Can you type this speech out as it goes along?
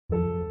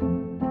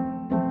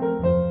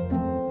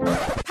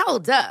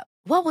Hold up.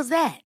 What was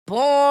that?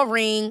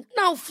 Boring.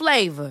 No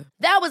flavor.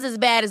 That was as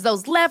bad as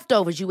those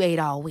leftovers you ate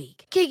all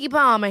week. Keke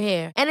Palmer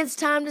here, and it's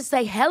time to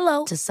say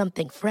hello to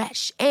something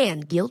fresh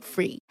and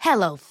guilt-free.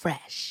 Hello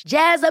Fresh.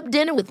 Jazz up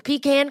dinner with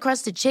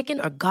pecan-crusted chicken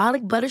or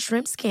garlic butter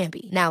shrimp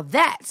scampi. Now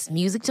that's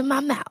music to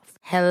my mouth.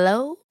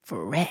 Hello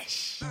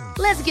Fresh.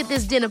 Let's get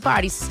this dinner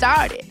party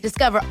started.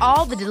 Discover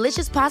all the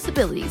delicious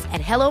possibilities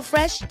at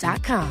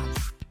hellofresh.com.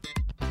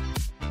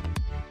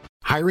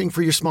 Hiring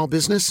for your small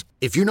business?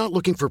 If you're not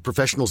looking for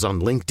professionals on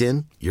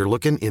LinkedIn, you're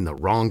looking in the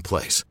wrong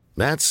place.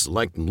 That's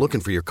like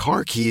looking for your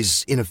car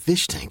keys in a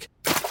fish tank.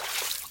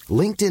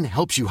 LinkedIn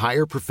helps you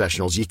hire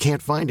professionals you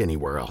can't find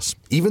anywhere else,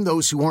 even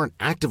those who aren't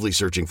actively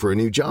searching for a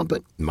new job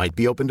but might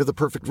be open to the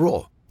perfect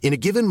role. In a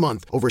given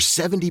month, over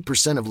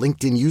 70% of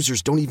LinkedIn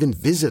users don't even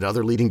visit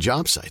other leading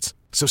job sites.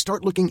 So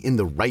start looking in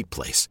the right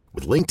place.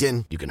 With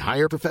LinkedIn, you can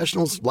hire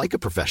professionals like a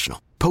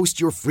professional. Post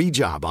your free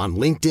job on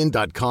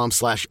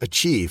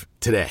linkedin.com/achieve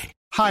today.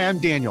 Hi, I'm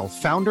Daniel,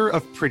 founder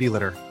of Pretty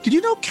Litter. Did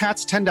you know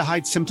cats tend to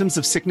hide symptoms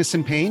of sickness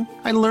and pain?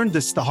 I learned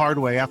this the hard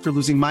way after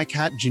losing my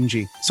cat,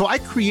 Gingy. So I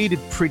created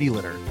Pretty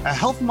Litter, a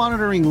health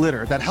monitoring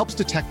litter that helps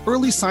detect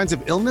early signs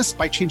of illness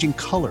by changing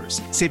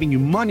colors, saving you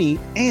money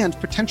and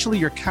potentially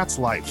your cat's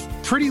life.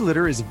 Pretty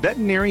Litter is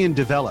veterinarian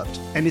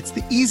developed, and it's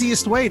the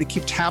easiest way to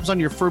keep tabs on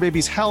your fur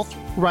baby's health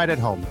right at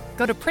home.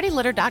 Go to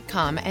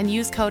prettylitter.com and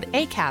use code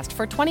ACAST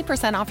for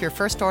 20% off your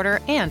first order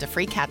and a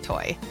free cat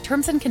toy.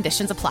 Terms and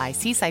conditions apply.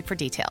 See site for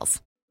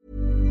details.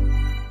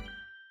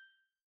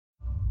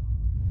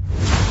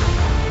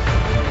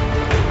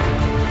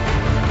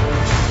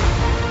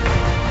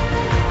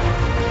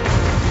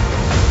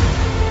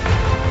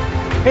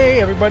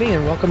 Hey everybody,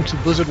 and welcome to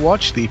Blizzard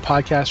Watch, the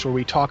podcast where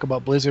we talk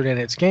about Blizzard and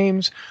its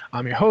games.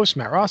 I'm your host,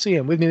 Matt Rossi,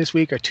 and with me this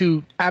week are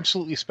two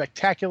absolutely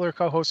spectacular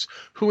co-hosts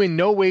who in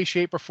no way,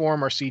 shape, or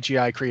form are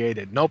CGI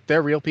created. Nope,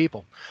 they're real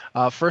people.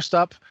 First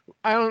up,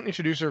 I don't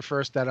introduce her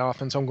first that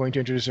often, so I'm going to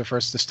introduce her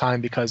first this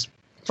time because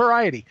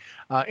variety.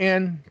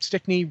 Ann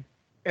Stickney,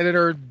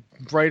 editor,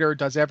 writer,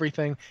 does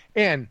everything.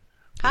 Ann,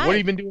 Hi. What have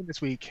you been doing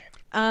this week?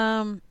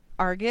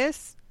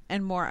 Argus.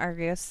 And more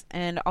Argus.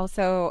 And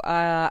also,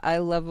 I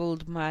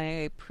leveled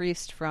my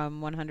priest from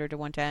 100 to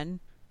 110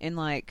 in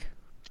like...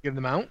 Give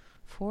the mount?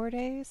 4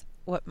 days?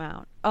 What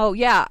mount? Oh,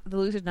 yeah. The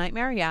Lucid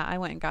Nightmare? Yeah, I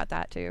went and got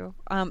that too.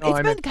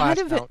 It's been kind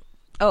of... Mount.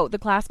 Oh, the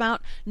class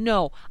mount?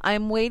 No.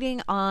 I'm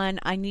waiting on...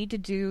 I need to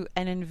do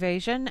an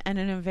invasion, and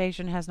an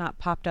invasion has not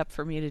popped up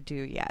for me to do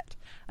yet,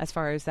 as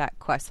far as that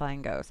quest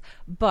line goes.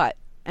 But...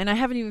 And I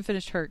haven't even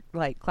finished her,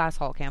 like, class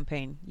hall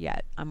campaign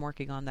yet. I'm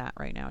working on that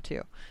right now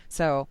too.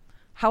 So...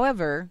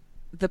 However,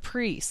 the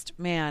priest,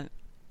 man,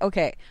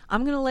 okay,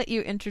 I'm going to let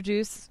you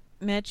introduce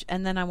Mitch,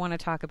 and then I want to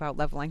talk about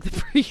leveling the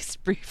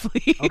priest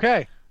briefly.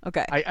 Okay.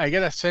 Okay. I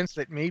get a sense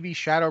that maybe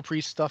Shadow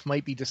Priest stuff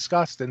might be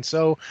discussed, and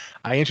so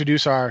I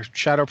introduce our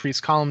Shadow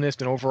Priest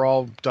columnist and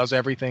overall does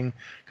everything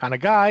kind of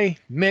guy,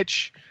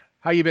 Mitch.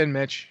 How you been,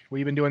 Mitch? What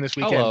you been doing this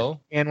weekend? Hello.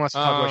 Ann wants to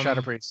talk about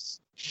Shadow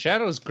Priests.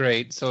 Shadow's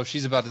great, so if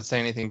she's about to say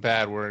anything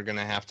bad, we're going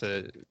to have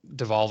to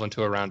devolve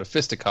into a round of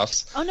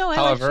fisticuffs. Oh, no, I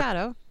like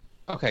Shadow.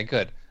 Okay,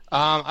 good.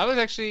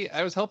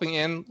 I was helping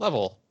Ann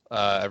level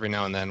every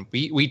now and then.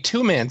 We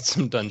two-manned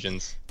some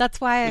dungeons.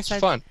 That's why I said...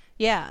 It's fun.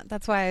 Yeah,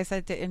 that's why I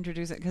said to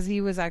introduce it, because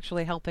he was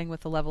actually helping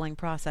with the leveling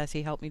process.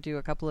 He helped me do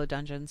a couple of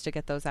dungeons to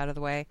get those out of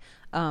the way,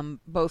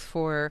 both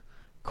for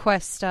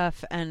quest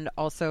stuff and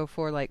also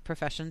for, like,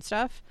 profession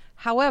stuff.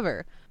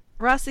 However,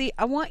 Rossi,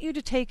 I want you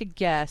to take a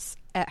guess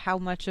at how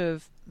much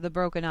of the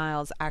Broken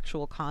Isles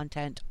actual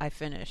content I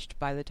finished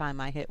by the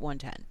time I hit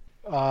 110.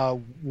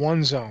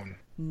 One zone.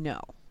 No.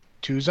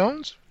 2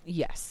 zones?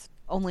 Yes.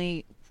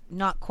 Only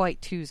not quite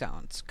 2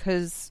 zones.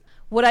 Because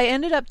what I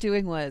ended up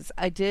doing was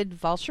I did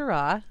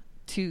Val'sharah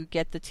to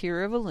get the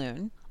Tear of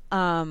Elune.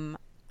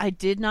 I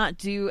did not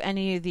do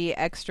any of the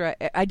extra...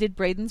 I did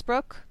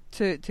Bradensbrook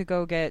to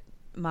go get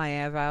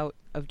Maiev out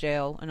of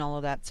jail and all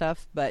of that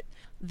stuff. But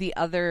the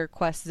other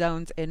quest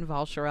zones in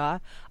Val'sharah,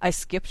 I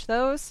skipped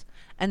those.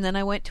 And then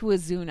I went to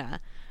Azuna.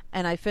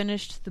 And I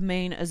finished the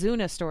main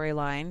Azuna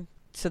storyline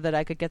so that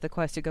I could get the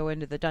quest to go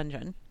into the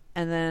dungeon.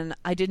 And then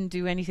I didn't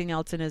do anything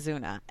else in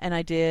Azuna. And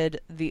I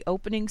did the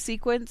opening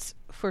sequence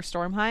for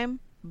Stormheim,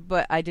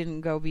 but I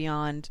didn't go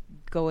beyond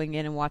going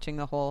in and watching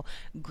the whole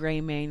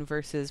Greymane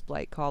versus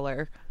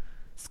Blightcaller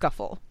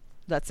scuffle.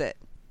 That's it.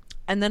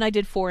 And then I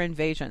did 4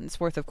 invasions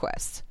worth of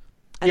quests.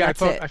 And yeah,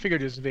 I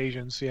figured it was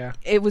invasions, yeah.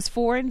 It was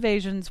 4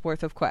 invasions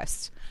worth of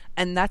quests.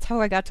 And that's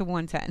how I got to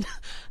 110.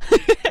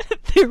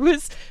 There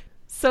was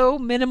so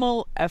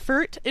minimal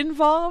effort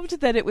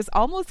involved that it was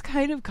almost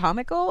kind of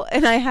comical,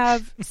 and I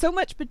have so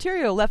much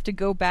material left to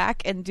go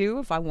back and do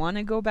if I want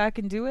to go back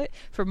and do it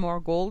for more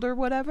gold or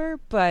whatever,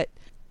 but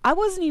I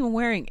wasn't even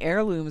wearing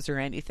heirlooms or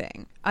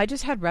anything. I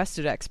just had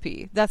rested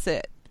XP. That's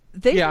it.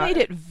 They've made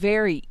it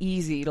very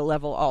easy to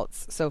level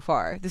alts so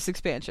far, this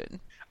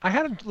expansion. I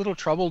had a little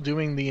trouble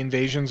doing the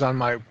invasions on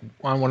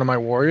one of my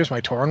warriors, my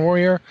Tauren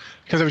warrior,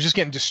 because I was just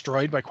getting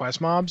destroyed by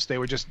quest mobs. They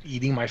were just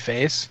eating my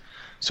face.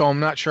 So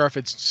I'm not sure if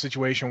it's a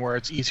situation where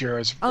it's easier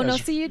as... Oh, no,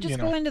 as, see, you just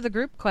go into the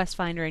group quest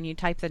finder and you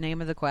type the name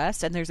of the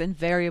quest, and there's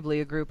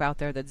invariably a group out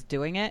there that's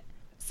doing it.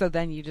 So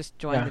then you just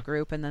join the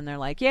group, and then they're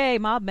like, yay,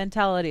 mob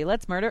mentality,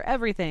 let's murder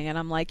everything. And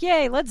I'm like,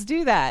 yay, let's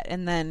do that.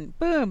 And then,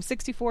 boom,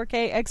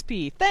 64k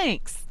XP.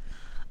 Thanks.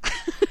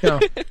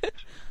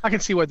 I can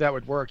see what that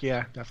would work.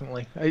 Yeah,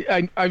 definitely.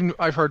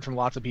 I've heard from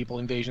lots of people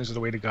invasions is the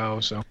way to go.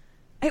 So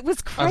it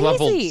was crazy. I've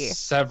leveled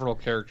several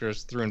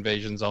characters through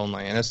invasions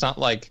only, and it's not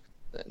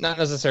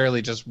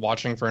necessarily just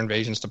watching for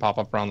invasions to pop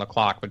up around the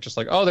clock, but just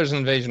like, oh, there's an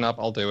invasion up,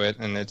 I'll do it,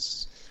 and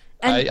it's.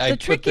 And I the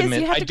trick put them is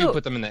in. you have I to do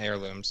put them in the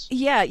heirlooms.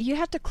 Yeah, you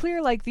have to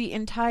clear like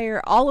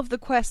all of the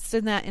quests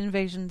in that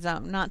invasion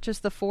zone, not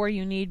just the 4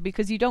 you need,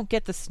 because you don't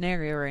get the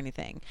scenario or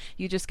anything.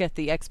 You just get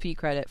the XP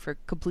credit for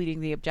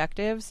completing the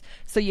objectives.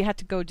 So you have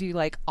to go do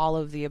like all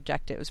of the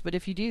objectives. But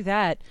if you do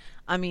that,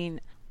 I mean,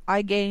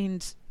 I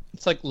gained.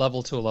 It's like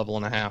level to a level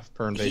and a half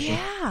per invasion.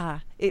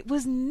 Yeah, it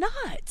was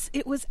nuts.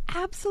 It was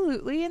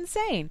absolutely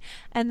insane.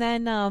 And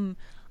then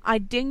I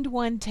dinged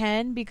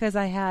 110 because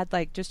I had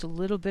like just a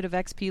little bit of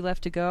XP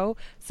left to go.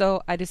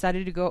 So I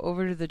decided to go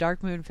over to the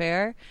Darkmoon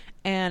Fair,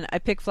 and I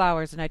picked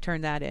flowers and I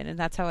turned that in, and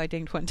that's how I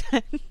dinged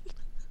 110.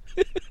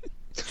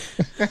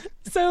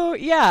 So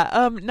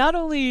yeah, not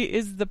only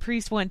is the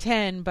priest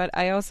 110, but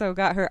I also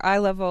got her eye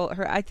level.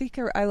 I think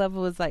her eye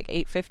level is like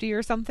 850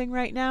 or something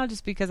right now,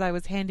 just because I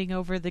was handing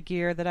over the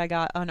gear that I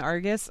got on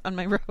Argus on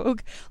my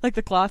rogue, like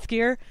the cloth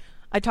gear.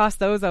 I tossed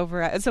those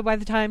over. So by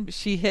the time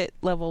she hit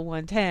level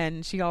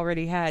 110, she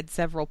already had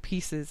several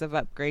pieces of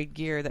upgrade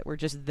gear that were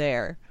just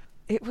there.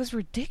 It was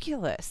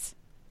ridiculous.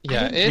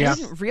 Yeah, I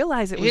didn't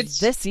realize it was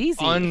this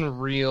easy.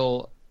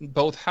 Unreal,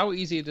 both how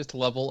easy it is to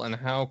level and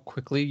how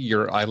quickly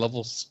your eye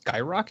level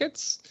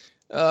skyrockets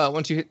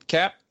once you hit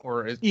cap,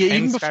 or it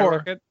can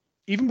skyrocket.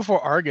 Even before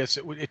Argus,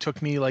 it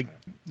took me like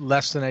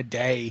less than a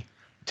day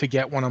to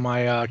get one of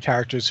my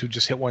characters who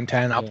just hit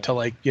 110 up to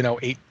like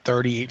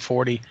 830,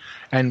 840,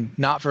 and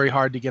not very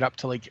hard to get up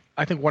to like,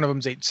 I think one of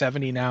them's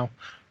 870 now,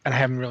 and I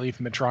haven't really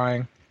even been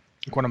trying.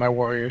 Like one of my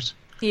warriors.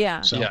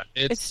 Yeah. So. Yeah,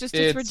 it's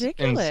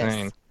ridiculous.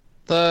 Insane.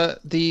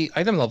 The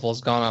item level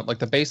has gone up. Like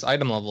the base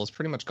item level has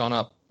pretty much gone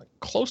up like,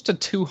 close to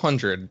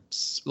 200.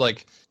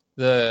 Like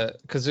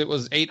because it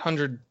was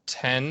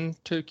 810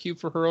 to queue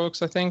for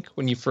heroics, I think,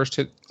 when you first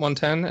hit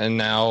 110, and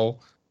now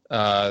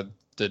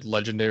the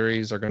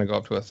legendaries are going to go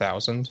up to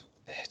 1,000.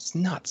 It's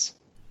nuts.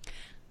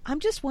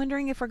 I'm just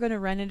wondering if we're going to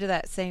run into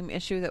that same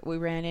issue that we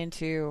ran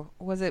into.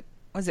 Was it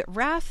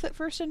Wrath that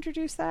first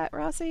introduced that,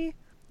 Rossi?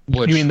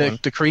 You mean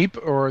the creep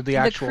or the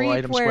actual creep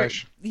item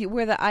squish?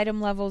 Where the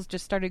item levels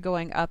just started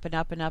going up and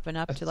up and up and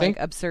up to like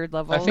absurd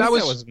levels. I think that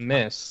was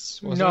Mists.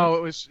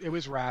 It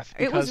was Wrath.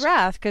 It was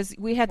Wrath because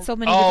we had so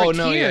many different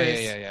tiers.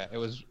 Yeah. It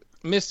was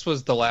Mist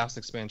was the last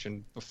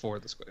expansion before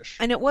the squish.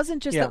 And it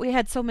wasn't just that we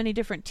had so many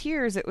different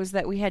tiers, it was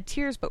that we had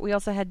tiers, but we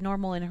also had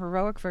normal and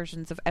heroic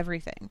versions of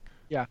everything.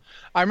 Yeah.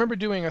 I remember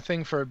doing a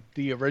thing for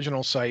the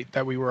original site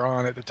that we were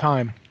on at the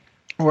time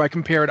where I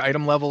compared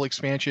item level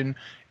expansion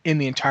in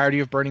the entirety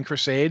of Burning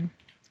Crusade,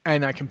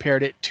 and I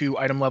compared it to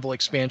item level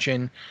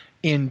expansion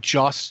in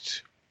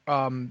just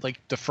like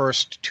the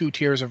first 2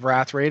 tiers of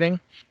Wrath rating,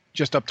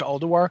 just up to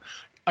Ulduar.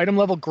 Item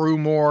level grew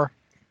more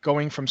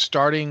going from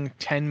starting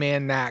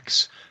 10-man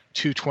Nax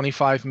to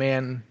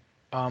 25-man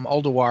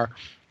Ulduar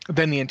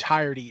than the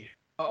entirety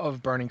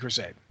of Burning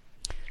Crusade.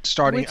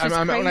 Starting,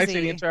 when I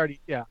say the entirety,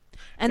 yeah.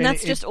 And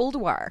that's just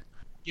Ulduar.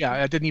 Yeah,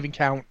 I didn't even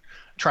count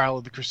Trial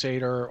of the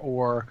Crusader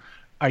or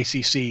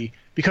ICC,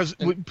 because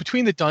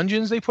between the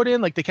dungeons they put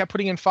in, like they kept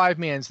putting in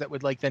 5-mans that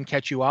would like then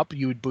catch you up.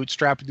 You would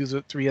bootstrap to do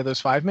the 3 of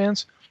those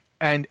 5-mans,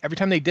 and every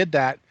time they did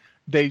that,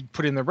 they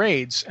put in the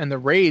raids, and the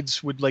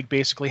raids would like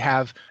basically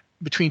have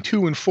between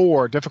 2 and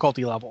 4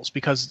 difficulty levels,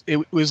 because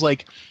it was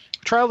like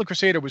Trial of the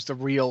Crusader was the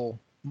real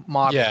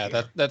model.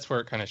 Yeah, that's where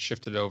it kind of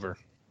shifted over.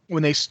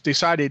 When they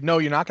decided, no,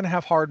 you're not going to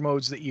have hard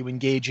modes that you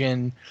engage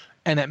in,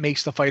 and that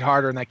makes the fight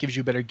harder and that gives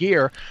you better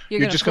gear.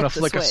 You're just going to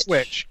flick a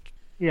switch.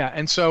 Yeah,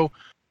 and so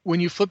when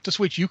you flip the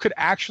switch, you could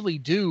actually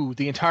do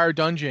the entire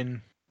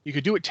dungeon. You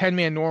could do it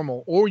 10-man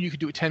normal, or you could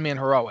do it 10-man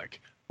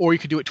heroic, or you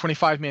could do it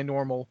 25-man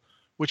normal,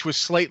 which was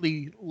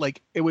slightly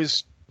like it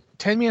was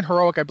 10-man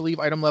heroic. I believe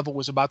item level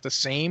was about the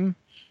same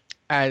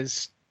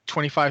as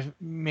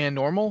 25-man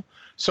normal.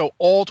 So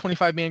all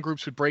 25-man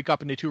groups would break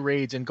up into 2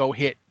 raids and go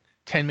hit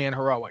 10-man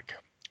heroic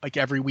like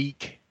every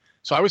week.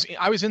 So I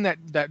was in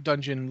that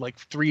dungeon like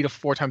 3 to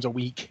 4 times a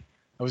week.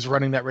 I was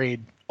running that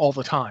raid all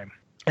the time.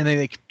 And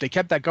then they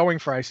kept that going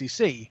for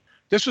ICC.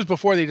 This was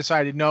before they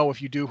decided, no,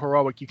 if you do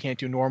heroic, you can't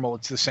do normal.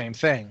 It's the same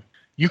thing.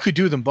 You could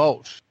do them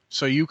both.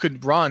 So you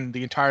could run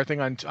the entire thing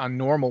on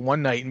normal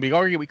one night and be,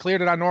 oh, we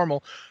cleared it on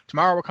normal.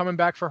 Tomorrow we're coming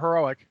back for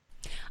heroic.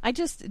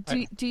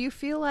 Do you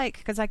feel like,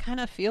 because I kind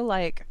of feel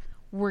like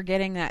we're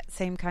getting that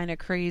same kind of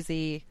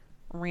crazy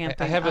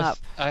ramping up.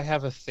 I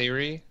have a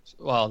theory.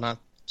 Well, not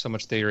so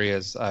much theory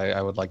as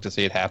I would like to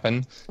see it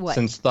happen. What?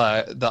 Since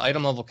the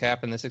item level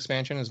cap in this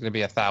expansion is going to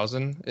be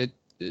 1,000,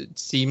 it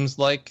seems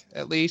like,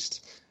 at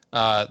least.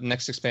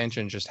 Next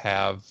expansion just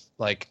have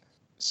like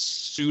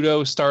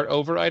pseudo start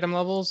over item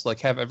levels, like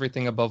have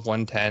everything above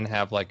 110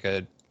 have like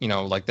a,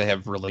 like they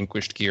have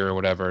relinquished gear or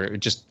whatever.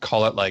 Just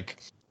call it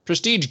like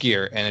prestige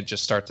gear, and it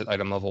just starts at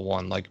item level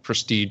 1, like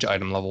prestige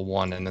item level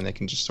 1, and then they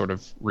can just sort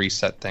of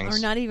reset things. Or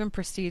not even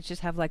prestige,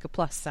 just have like a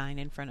plus sign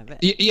in front of it.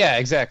 Yeah,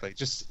 exactly.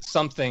 Just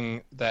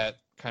something that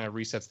kind of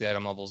resets the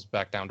item levels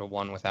back down to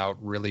 1 without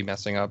really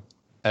messing up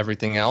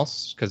everything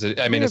else. Because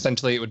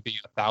essentially it would be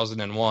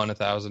 1,001,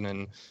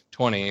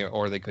 1,020,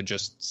 or they could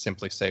just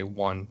simply say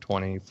 1,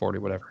 20, 40,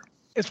 whatever.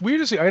 It's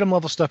weird as the item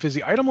level stuff is.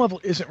 The item level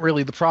isn't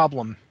really the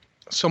problem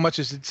so much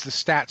as it's the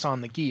stats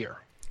on the gear.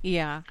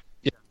 Yeah.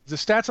 The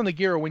stats on the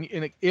gear,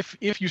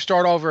 if you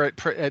start over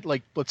at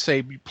like, let's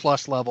say,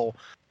 plus level,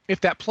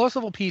 if that plus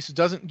level piece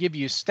doesn't give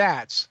you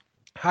stats,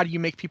 how do you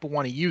make people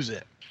want to use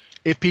it?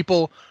 If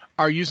people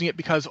are using it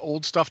because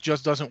old stuff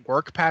just doesn't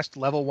work past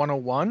level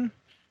 101,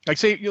 like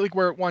say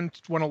we're at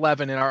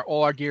 111 and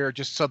all our gear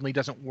just suddenly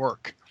doesn't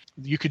work,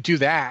 you could do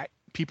that.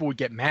 People would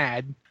get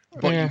mad,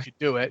 but you could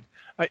do it.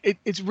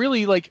 It's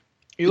really like,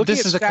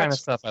 this is the kind of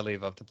stuff I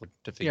leave up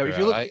to figure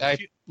out. I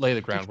lay the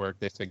groundwork.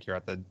 They figure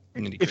out the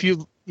nitty-gritty.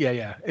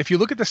 If you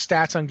look at the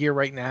stats on gear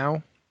right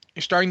now,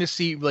 you're starting to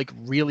see like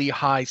really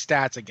high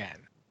stats again.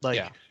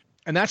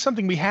 And that's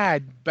something we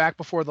had back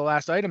before the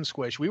last item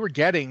squish. We were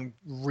getting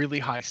really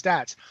high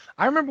stats.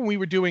 I remember when we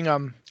were doing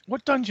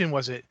what dungeon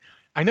was it?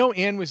 I know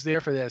Anne was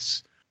there for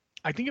this.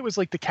 I think it was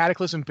like the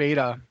Cataclysm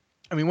beta,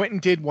 and we went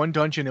and did one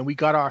dungeon and we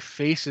got our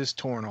faces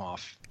torn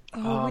off.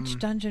 Oh, which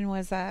dungeon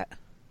was that?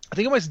 I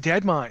think it was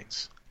Dead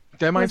Mines.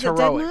 Dead Mines was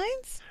it Heroic. Dead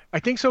Mines? I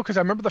think so, because I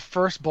remember the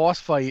first boss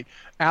fight,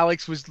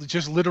 Alex was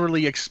just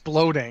literally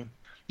exploding.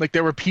 Like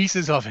there were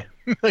pieces of him.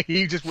 Like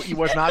he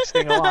was not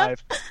staying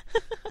alive.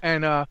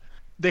 And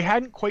they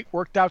hadn't quite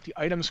worked out the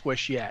item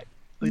squish yet.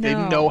 Like, They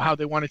didn't know how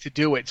they wanted to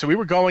do it. So we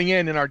were going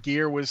in and our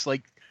gear was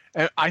like,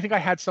 I think I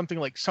had something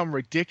like some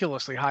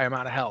ridiculously high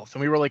amount of health.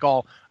 And we were like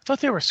I thought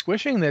they were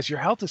squishing this. Your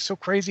health is so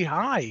crazy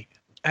high.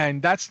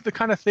 And that's the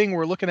kind of thing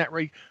we're looking at,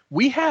 right?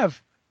 We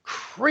have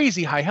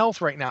crazy high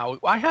health right now.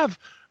 I have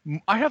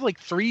like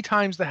 3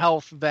 times the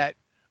health that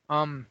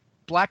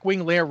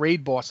Blackwing Lair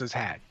raid bosses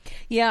had.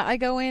 Yeah, I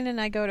go in and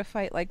I go to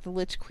fight like the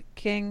Lich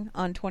King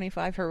on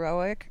 25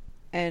 heroic,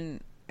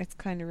 and it's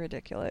kind of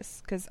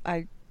ridiculous because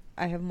I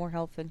have more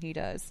health than he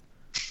does.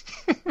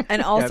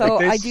 And also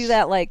I do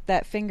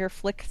that finger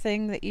flick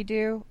thing that you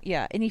do.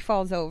 Yeah, and he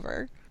falls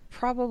over.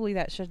 Probably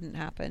that shouldn't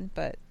happen,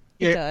 but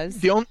it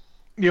does.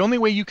 The only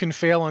way you can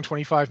fail on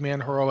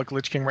 25-man heroic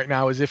Lich King right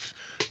now is if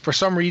for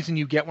some reason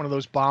you get one of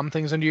those bomb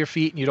things under your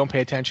feet and you don't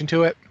pay attention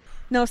to it.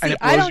 No, see,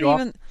 I don't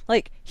even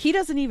he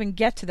doesn't even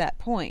get to that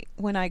point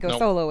when I go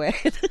solo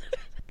it.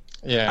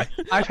 Yeah.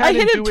 I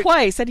hit him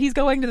twice and he's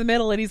going to the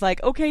middle and he's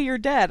like, "Okay, you're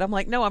dead." I'm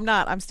like, "No, I'm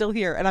not. I'm still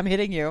here and I'm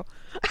hitting you."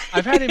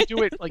 I've had him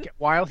do it like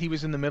while he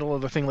was in the middle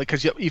of the thing, like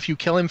because if you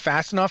kill him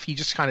fast enough, he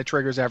just kind of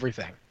triggers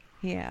everything.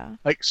 Yeah.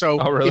 Like so.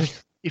 Oh, really?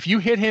 If you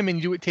hit him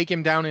and take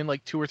him down in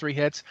like 2 or 3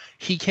 hits,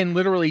 he can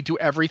literally do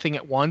everything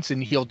at once,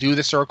 and he'll do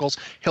the circles.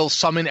 He'll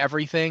summon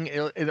everything.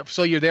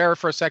 So you're there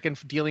for a second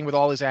dealing with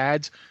all his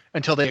ads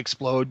until they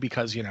explode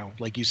because,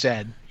 like you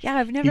said. Yeah,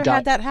 I've never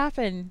had that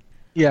happen.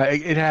 Yeah,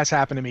 it has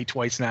happened to me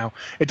twice now.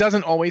 It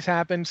doesn't always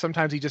happen.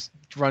 Sometimes he just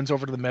runs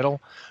over to the middle.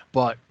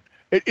 But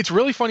it's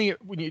really funny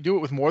when you do it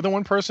with more than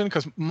one person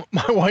because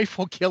my wife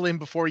will kill him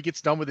before he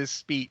gets done with his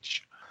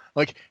speech.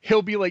 Like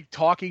he'll be like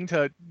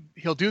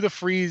he'll do the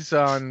freeze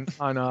on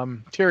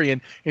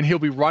Tyrion, and he'll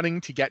be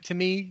running to get to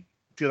me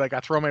to I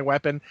throw my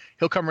weapon.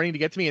 He'll come running to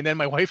get to me, and then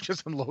my wife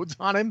just unloads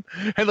on him,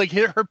 and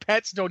her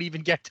pets don't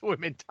even get to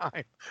him in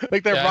time.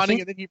 Like they're running,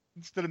 and then he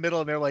gets to the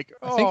middle, and they're like,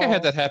 "Oh." I think I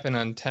had that happen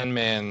on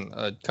 10-man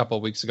a couple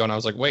of weeks ago, and I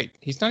was like, "Wait,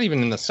 he's not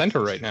even in the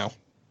center right now."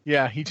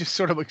 Yeah, he just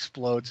sort of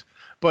explodes.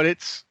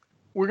 But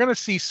we're gonna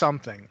see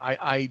something.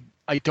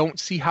 I don't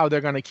see how they're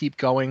going to keep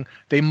going.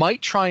 They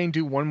might try and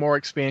do one more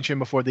expansion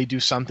before they do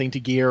something to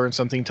gear and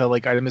something to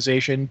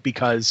itemization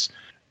because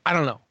I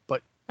don't know.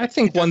 But I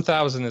think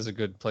 1,000 is a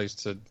good place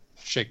to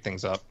shake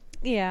things up.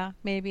 Yeah,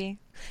 maybe.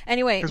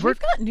 Anyway, we've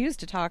got news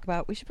to talk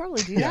about. We should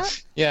probably do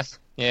that. Yes.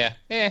 Yeah.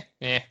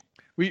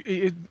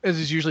 As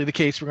is usually the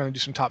case, we're going to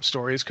do some top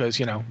stories because,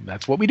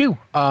 that's what we do.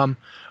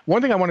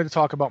 One thing I wanted to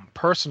talk about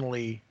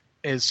personally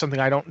is something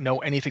I don't know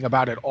anything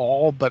about at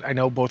all, but I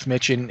know both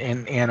Mitch and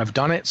Ann have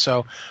done it.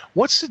 So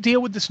what's the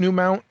deal with this new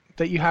mount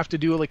that you have to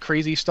do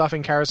crazy stuff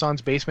in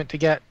Karazhan's basement to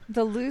get?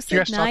 The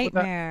Lucid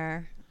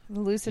Nightmare.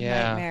 The Lucid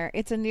Nightmare.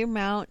 It's a new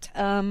mount.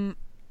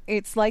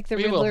 It's like the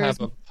Riddler's... We will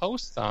have a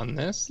post on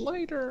this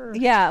later.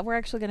 Yeah, we're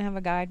actually going to have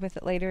a guide with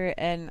it later,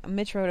 and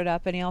Mitch wrote it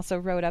up, and he also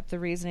wrote up the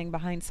reasoning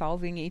behind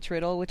solving each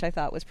riddle, which I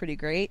thought was pretty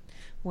great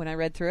when I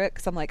read through it,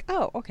 because I'm like,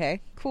 oh, okay,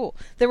 cool.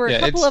 There were a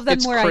couple of them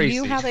where crazy.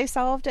 I knew how they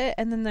solved it,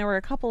 and then there were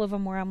a couple of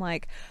them where I'm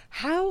like,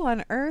 how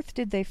on earth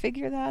did they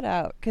figure that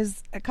out?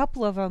 Because a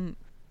couple of them,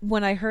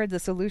 when I heard the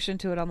solution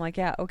to it, I'm like,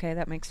 yeah, okay,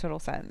 that makes total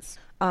sense.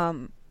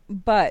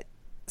 But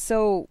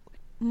So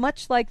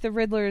much like the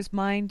Riddler's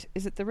mind,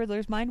 is it the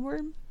Riddler's mind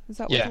worm? Is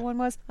that what the one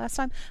was last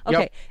time? Okay.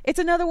 Yep. It's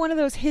another one of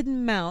those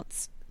hidden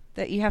mounts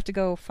that you have to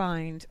go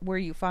find, where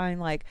you find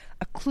like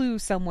a clue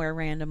somewhere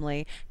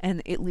randomly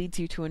and it leads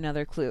you to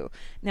another clue.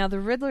 Now the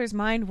Riddler's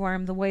mind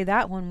worm, the way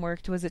that one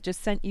worked was it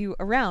just sent you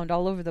around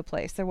all over the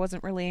place. There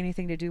wasn't really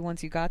anything to do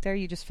once you got there.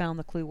 You just found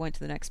the clue, went to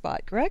the next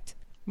spot, correct?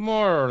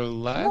 More or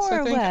less, More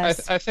or I think.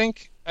 less.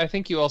 I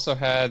think you also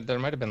had, there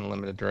might have been a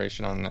limited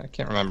duration on that. I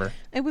can't remember.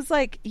 It was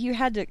like you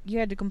had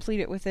to complete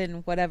it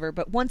within whatever,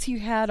 but once you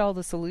had all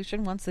the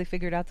solution, once they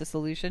figured out the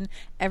solution,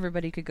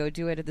 everybody could go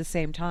do it at the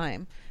same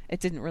time.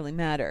 It didn't really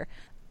matter.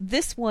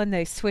 This one,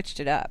 they switched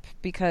it up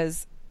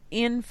because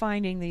in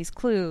finding these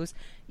clues,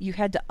 you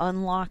had to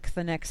unlock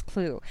the next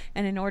clue.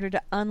 And in order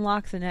to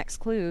unlock the next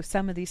clue,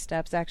 some of these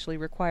steps actually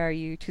require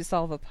you to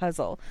solve a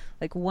puzzle.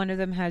 Like one of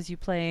them has you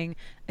playing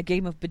a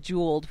game of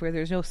Bejeweled where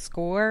there's no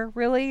score,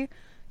 really.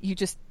 You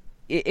just...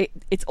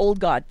 It's old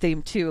god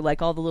themed too.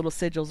 Like all the little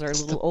sigils are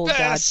little old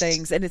god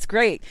things. And it's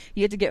great.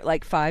 You had to get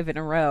like 5 in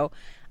a row.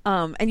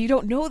 And you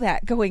don't know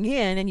that going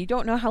in, and you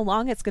don't know how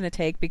long it's going to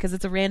take because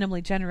it's a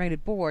randomly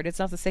generated board. It's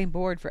not the same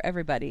board for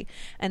everybody.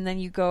 And then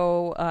you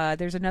go,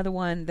 there's another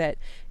one that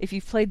if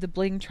you've played the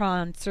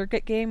Blingtron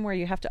circuit game where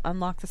you have to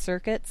unlock the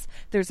circuits,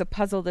 there's a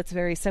puzzle that's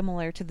very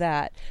similar to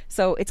that.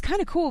 So it's kind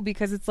of cool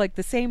because it's like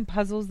the same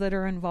puzzles that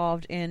are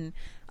involved in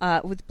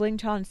with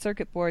Blingtron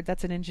circuit board,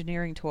 that's an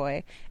engineering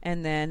toy.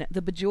 And then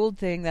the Bejeweled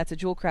thing, that's a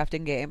jewel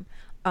crafting game.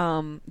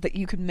 That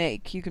you can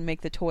make. You can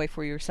make the toy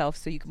for yourself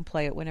so you can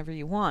play it whenever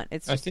you want.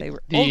 It's just the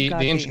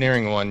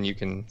engineering one you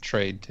can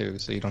trade too,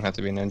 so you don't have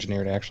to be an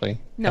engineer to actually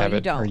have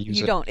it or use it. No,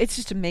 you don't. It's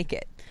just to make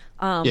it.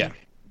 Yeah.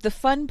 The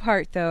fun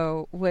part,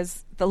 though,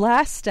 was the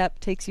last step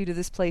takes you to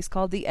this place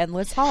called the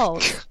Endless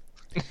Halls.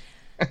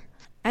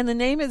 And the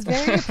name is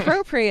very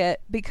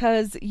appropriate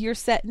because you're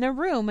set in a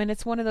room, and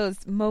it's one of those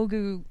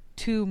Mogu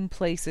tomb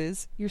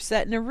places. You're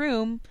set in a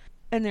room,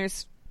 and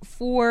there's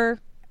 4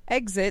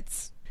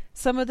 exits.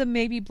 Some of them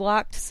may be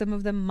blocked, some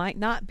of them might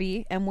not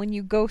be. And when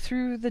you go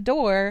through the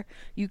door,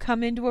 you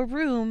come into a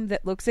room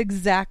that looks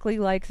exactly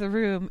like the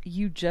room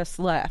you just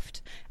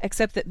left,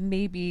 except that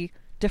maybe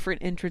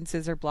different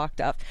entrances are blocked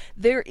off.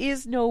 There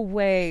is no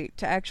way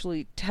to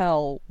actually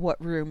tell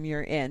what room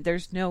you're in.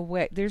 There's no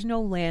way. There's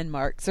no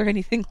landmarks or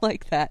anything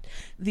like that.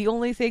 The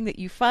only thing that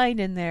you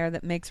find in there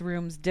that makes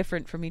rooms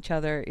different from each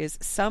other is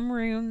some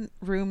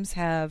rooms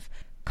have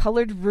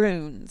colored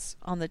runes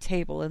on the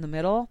table in the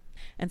middle,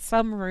 and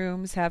some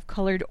rooms have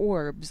colored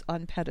orbs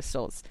on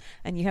pedestals.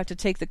 And you have to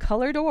take the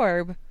colored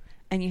orb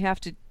and you have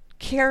to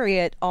carry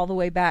it all the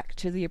way back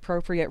to the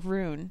appropriate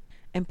rune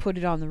and put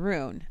it on the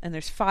rune. And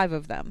there's 5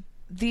 of them.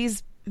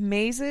 These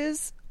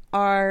mazes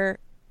are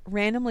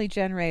randomly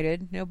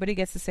generated. Nobody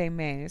gets the same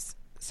maze.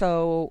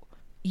 So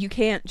you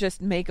can't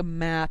just make a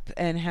map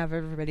and have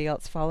everybody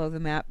else follow the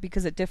map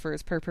because it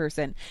differs per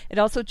person. It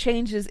also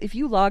changes. If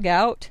you log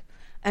out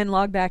and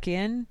log back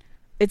in,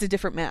 it's a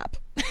different map.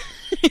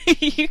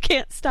 You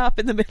can't stop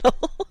in the middle.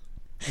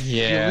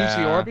 Yeah. You lose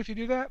the orb if you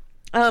do that?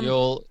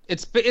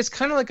 It's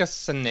kind of like a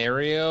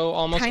scenario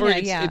almost. Kinda, or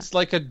it's, yeah. it's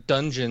like a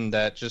dungeon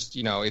that just,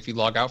 if you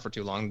log out for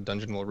too long, the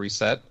dungeon will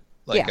reset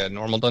like a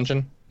normal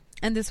dungeon.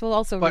 And this will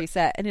also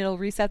reset, and it'll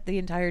reset the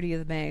entirety of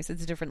the maze.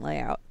 It's a different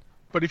layout.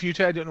 But if you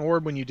had an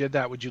orb when you did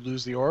that, would you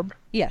lose the orb?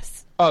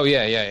 Yes. Oh,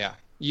 yeah.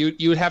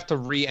 You would have to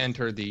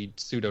re-enter the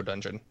pseudo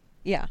dungeon.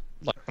 Yeah.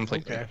 Like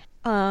completely.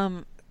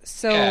 Okay.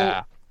 So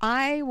Yeah.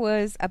 I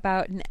was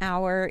about an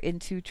hour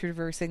into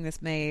traversing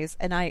this maze,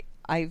 and I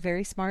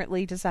very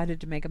smartly decided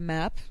to make a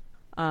map.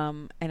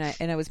 And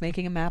I was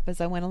making a map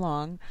as I went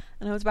along,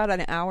 and I was about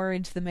an hour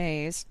into the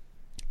maze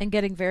and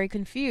getting very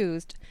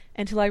confused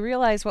until I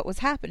realized what was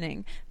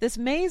happening. This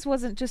maze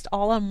wasn't just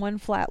all on one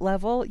flat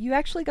level. You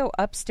actually go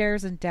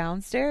upstairs and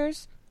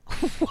downstairs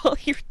while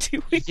you're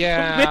doing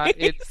the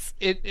maze.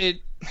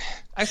 it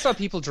I saw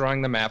people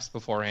drawing the maps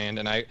beforehand,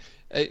 and I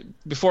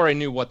before I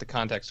knew what the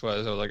context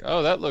was, I was like,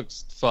 oh, that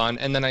looks fun.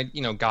 And then I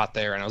got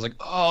there and I was like,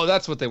 oh,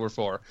 that's what they were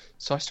for.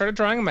 So I started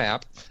drawing a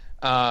map.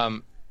 I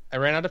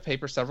ran out of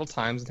paper several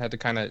times and had to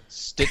kind of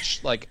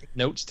stitch like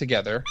notes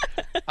together.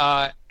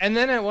 And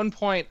then at one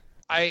point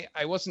I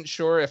wasn't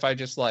sure if I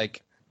just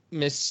like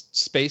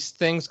misspaced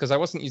things because I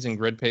wasn't using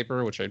grid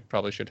paper, which I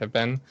probably should have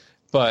been.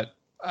 But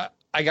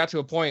I got to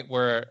a point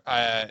where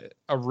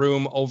a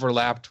room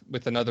overlapped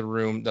with another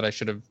room that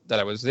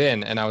I was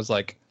in, and I was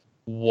like,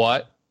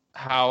 what?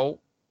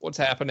 What's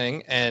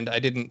happening? And I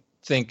didn't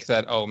think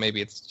that,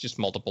 maybe it's just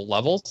multiple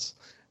levels.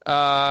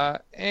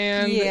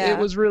 It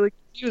was really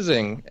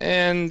confusing.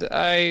 And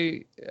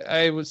I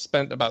was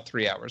spent about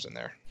 3 hours in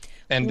there.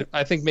 And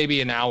I think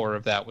maybe an hour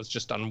of that was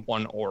just on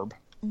one orb.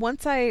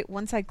 Once I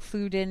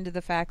clued into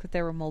the fact that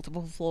there were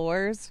multiple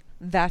floors,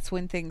 that's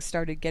when things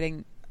started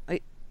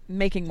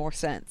making more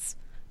sense.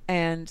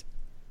 And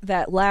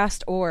that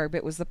last orb.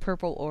 It was the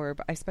purple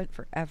orb. I spent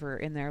forever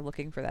in there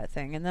looking for that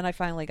thing, and then I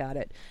finally got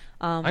it.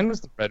 Mine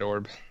was the red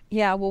orb.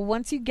 Yeah, well,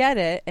 once you get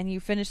it and you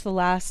finish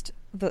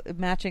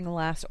matching the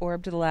last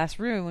orb to the last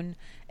rune,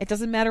 it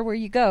doesn't matter where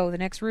you go. The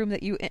next room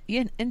that you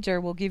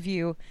enter will give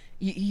you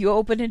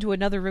open into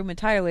another room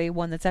entirely,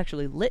 one that's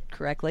actually lit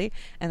correctly,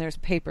 and there's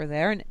paper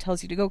there, and it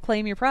tells you to go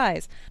claim your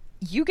prize.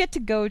 You get to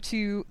go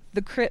to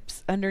the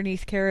crypts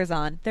underneath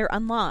Karazhan. They're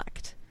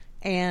unlocked.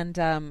 And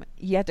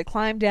you had to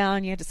climb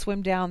down, you had to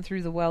swim down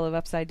through the well of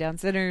upside down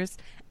sinners,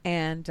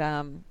 and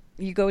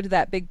you go to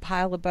that big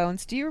pile of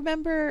bones. Do you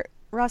remember,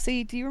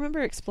 Rossi,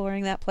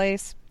 exploring that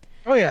place?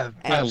 Oh yeah,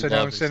 I upside love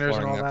down sinners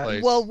and all exploring that that.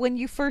 place. Well, when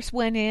you first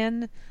went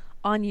in,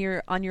 on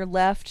your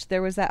left,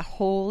 there was that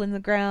hole in the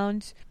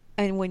ground,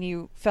 and when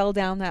you fell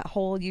down that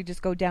hole, you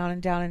just go down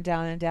and down and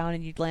down and down,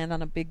 and you'd land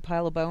on a big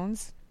pile of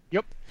bones.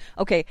 Yep.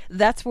 Okay,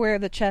 that's where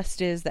the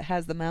chest is that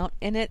has the mount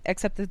in it,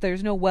 except that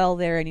there's no well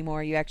there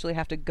anymore. You actually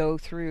have to go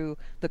through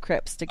the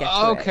crypts to get to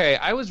it. Okay,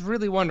 I was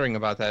really wondering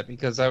about that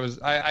because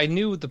I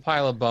knew the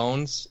pile of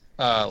bones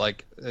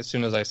like as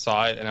soon as I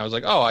saw it, and I was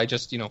like, oh, I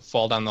just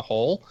fall down the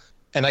hole,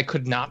 and I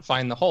could not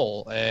find the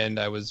hole, and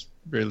I was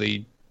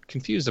really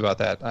confused about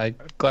that. I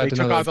glad They to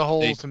know took out that the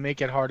hole they- to make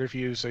it harder for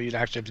you, so you'd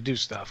actually have to do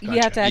stuff. You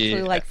have to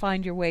actually Yeah.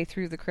 find your way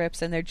through the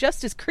crypts, and they're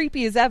just as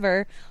creepy as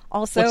ever.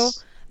 Also,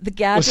 What's- the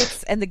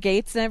gadgets and the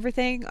gates and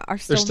everything are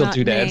still still not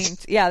doodads.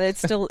 named. Yeah, it's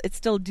still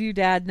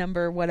doodad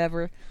number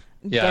whatever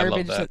Yeah, I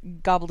love garbage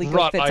that. gobbledygook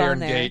Wrought fits Iron on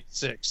there. Gate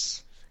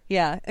 6.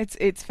 Yeah,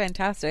 it's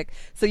fantastic.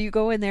 So you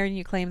go in there and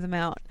you claim them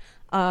out.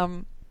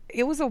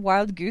 It was a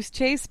wild goose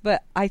chase,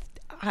 but I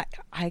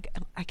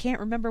can't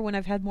remember when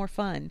I've had more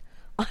fun.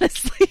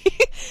 Honestly,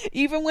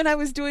 even when I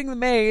was doing the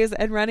maze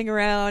and running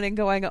around and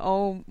going,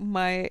 oh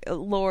my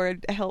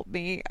Lord, help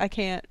me. I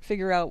can't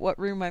figure out what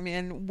room I'm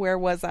in. Where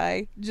was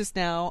I just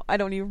now? I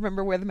don't even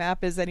remember where the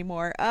map is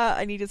anymore.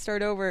 I need to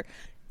start over.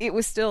 It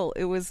was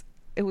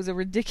a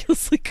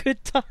ridiculously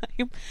good time.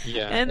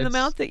 Yeah, And the it's-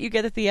 mount that you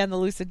get at the end, the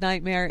Lucid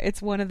Nightmare,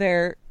 it's one of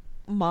their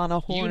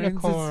monahorns is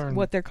Unicorn.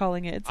 what they're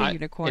calling it. It's a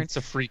unicorn. It's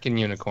a freaking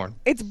unicorn.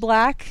 It's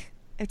black.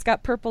 It's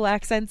got purple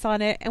accents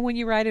on it, and when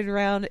you ride it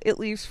around, it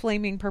leaves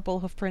flaming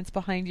purple hoof prints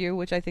behind you,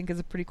 which I think is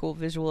a pretty cool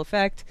visual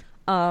effect.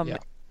 Yeah.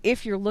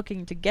 If you're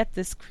looking to get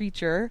this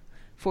creature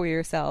for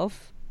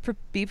yourself,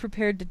 be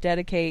prepared to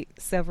dedicate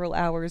several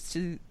hours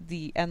to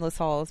the endless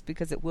halls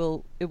because it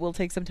will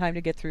take some time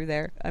to get through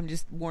there. I'm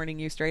just warning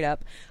you straight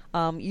up.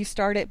 You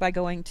start it by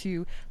going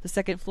to the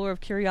second floor of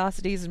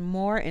Curiosities and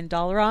More in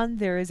Dalaran.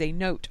 There is a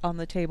note on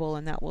the table,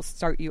 and that will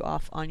start you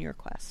off on your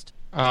quest.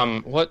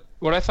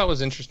 What I thought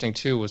was interesting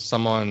too was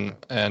someone,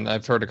 and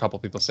I've heard a couple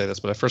people say this,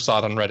 but I first saw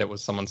it on Reddit,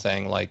 was someone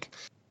saying like,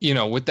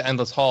 with the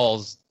endless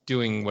halls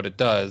doing what it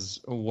does,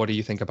 what do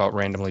you think about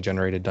randomly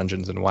generated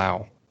dungeons in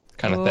WoW?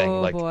 Kind of thing. Oh,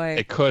 Like boy.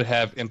 it could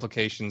have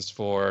implications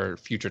for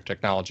future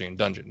technology in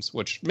dungeons,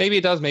 which maybe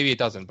it does, maybe it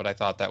doesn't. But I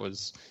thought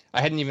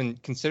I hadn't even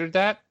considered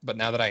that, but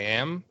now that I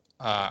am,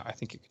 I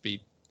think it could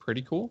be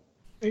pretty cool.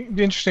 It'd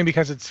be interesting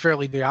because it's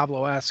fairly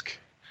Diablo-esque.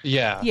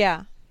 Yeah.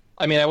 Yeah.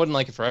 I mean, I wouldn't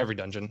like it for every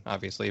dungeon,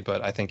 obviously,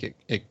 but I think it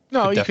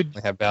No, could you could-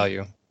 definitely have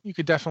value. You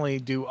could definitely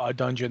do a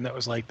dungeon that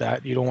was like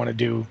that. You don't want to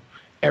do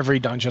every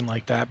dungeon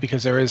like that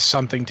because there is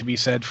something to be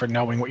said for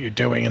knowing what you're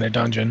doing in a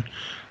dungeon.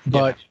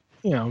 But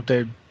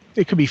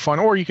it could be fun,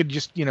 or you could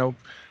just you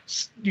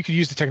could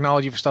use the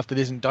technology for stuff that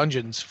isn't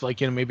dungeons. Like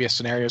maybe a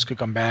scenarios could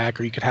come back,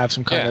 or you could have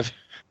some kind of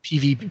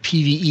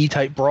PvE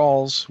type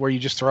brawls where you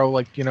just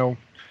throw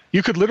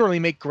you could literally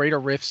make greater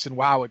rifts in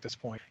WoW at this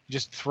point. You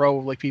just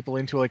throw people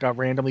into a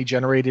randomly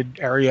generated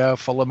area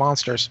full of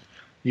monsters.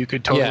 You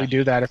could totally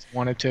do that if you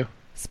wanted to.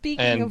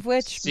 Speaking And of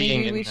which, seeing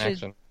maybe it we in should.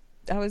 action.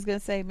 I was going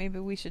to say maybe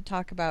we should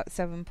talk about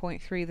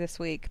 7.3 this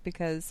week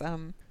because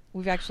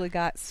we've actually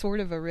got sort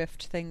of a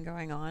rift thing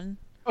going on.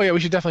 Oh yeah, we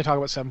should definitely talk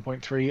about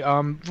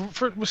 7.3.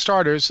 For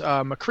starters,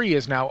 McCree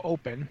is now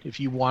open if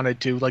you wanted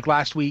to. Like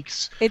last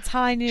week's It's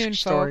high noon,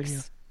 story.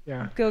 folks.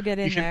 Yeah. Go get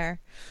in should- there.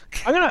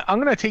 I'm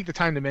gonna take the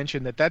time to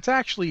mention that's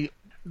actually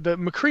the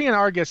McCree and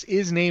Argus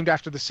is named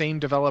after the same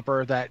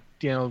developer that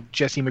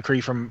Jesse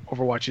McCree from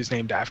Overwatch is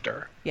named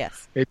after.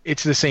 Yes.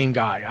 It's the same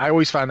guy. I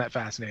always found that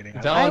fascinating.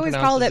 I always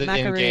called it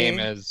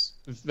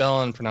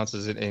Velen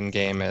pronounces it in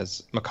game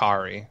as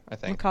Makari, I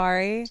think.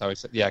 Makari. So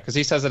because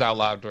he says it out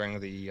loud during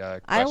the. I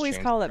always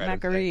question call it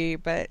credit thing.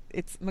 Makari, but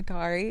it's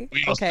Makari.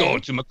 We must okay. go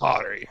to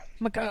Makari.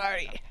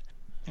 Makari.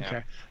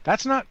 Okay,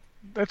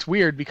 that's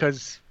weird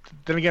because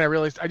then again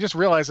I just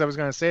realized I was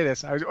going to say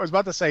this. I was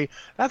about to say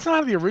that's not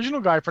how the original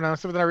guy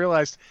pronounced it, but then I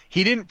realized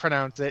he didn't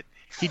pronounce it.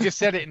 He just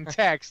said it in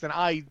text, and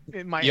I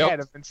in my head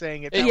have been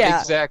saying it. Yeah.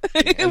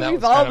 Exactly. And that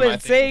We've was all kinda my been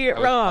thing. saying it I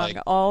was wong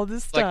like- all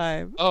this like,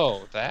 time.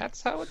 Oh,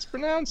 that's how it's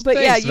pronounced. But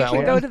Thanks, yeah, you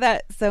can Velen. go to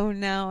that zone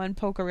now and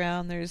poke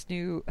around. There's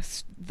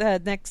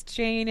the next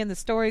chain in the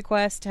story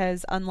quest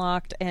has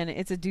unlocked, and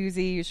it's a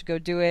doozy. You should go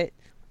do it.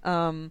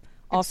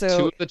 Also,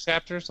 Two of the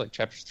chapters, like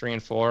chapters 3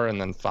 and 4,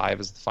 and then 5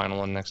 is the final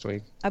one next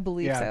week. I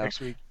believe so. Next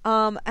week.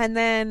 And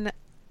then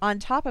on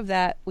top of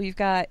that, we've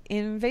got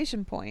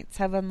invasion points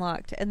have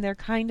unlocked, and they're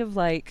kind of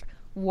like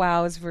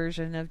WoW's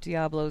version of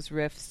Diablo's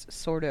Rifts,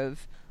 sort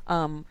of.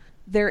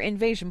 They're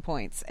invasion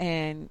points,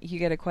 and you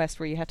get a quest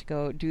where you have to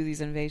go do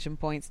these invasion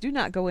points. Do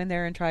not go in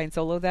there and try and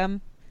solo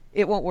them.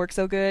 It won't work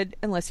so good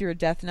unless you're a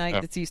Death Knight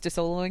that's used to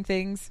soloing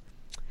things.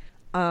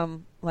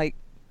 Like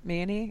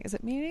Manny. Is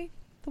it Manny?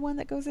 The one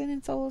that goes in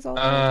and solos all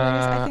the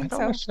I think I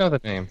don't know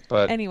the name,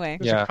 but anyway,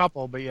 there's a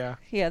couple, but yeah,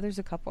 there's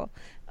a couple,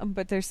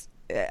 but there's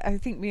I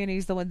think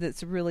Manny's the one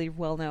that's really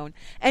well known.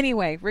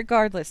 Anyway,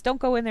 regardless, don't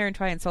go in there and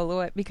try and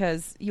solo it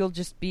because you'll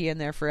just be in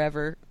there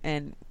forever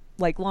and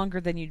like longer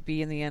than you'd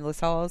be in the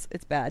Endless Halls.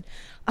 It's bad.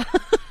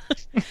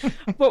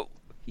 But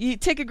you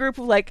take a group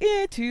of like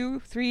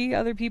 2-3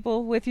 other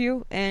people with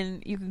you,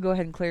 and you can go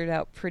ahead and clear it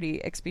out pretty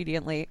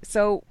expediently.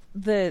 So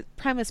the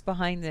premise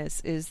behind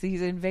this is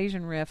these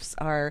invasion rifts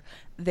are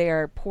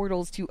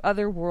portals to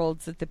other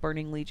worlds that the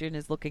Burning Legion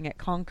is looking at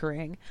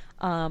conquering.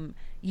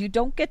 You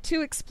don't get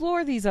to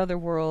explore these other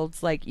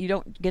worlds, like you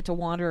don't get to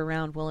wander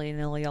around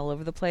willy-nilly all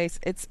over the place.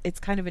 It's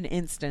kind of an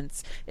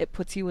instance. It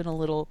puts you in a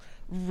little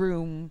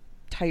room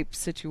type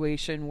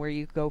situation where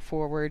you go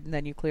forward and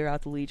then you clear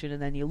out the Legion and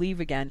then you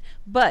leave again.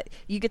 But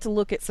you get to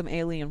look at some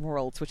alien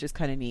worlds, which is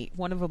kind of neat.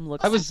 One of them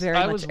looks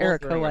very much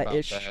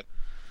Arakoa-ish.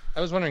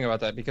 I was wondering about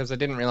that because I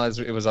didn't realize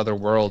it was other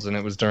worlds, and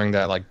it was during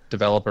that like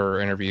developer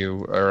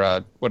interview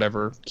or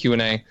whatever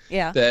Q&A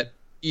that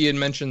Ian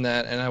mentioned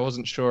that, and I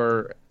wasn't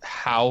sure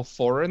how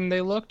foreign they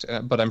looked,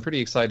 but I'm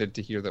pretty excited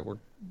to hear that we're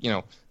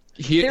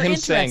him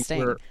saying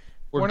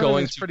we're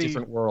going to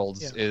different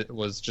worlds. Yeah. It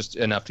was just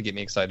enough to get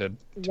me excited.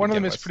 One of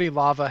them is pretty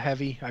lava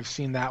heavy. I've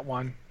seen that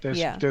one.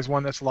 There's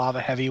one that's lava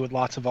heavy with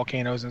lots of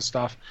volcanoes and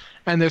stuff,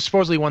 and there's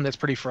supposedly one that's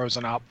pretty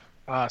frozen up.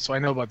 So I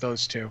know about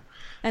those two.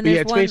 And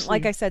there's one,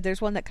 like I said,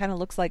 there's one that kind of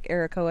looks like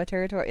Arakoa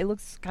territory. It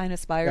looks kind of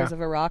Spires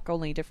of Iraq,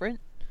 only different.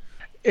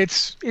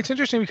 It's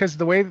interesting because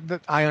the way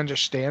that I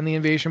understand the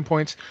invasion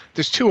points,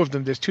 there's two of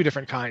them. There's two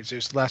different kinds.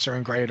 There's lesser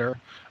and greater.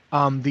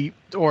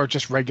 Or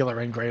just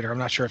regular and greater. I'm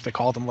not sure if they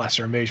call them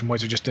lesser invasion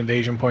points or just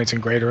invasion points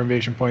and greater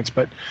invasion points.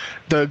 But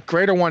the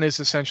greater one is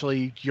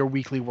essentially your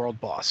weekly world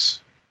boss.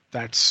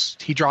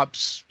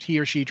 He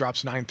or she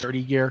drops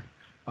 930 gear.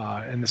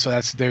 And so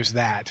there's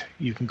that.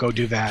 You can go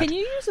do that. Can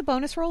you use a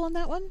bonus roll on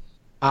that one?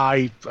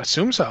 I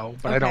assume so,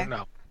 but okay. I don't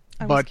know.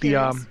 But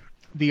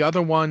the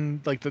other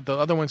one, like the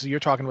other ones that you're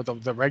talking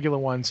about, the regular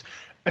ones,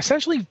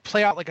 essentially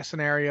play out like a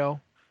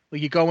scenario.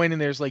 Like you go in and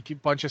there's like a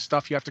bunch of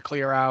stuff you have to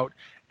clear out,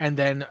 and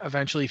then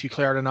eventually, if you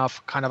clear it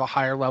enough, kind of a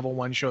higher level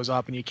one shows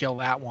up and you kill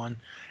that one.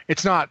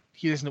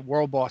 He isn't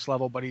world boss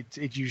level, but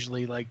it's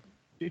usually like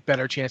a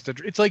better chance to.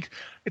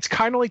 It's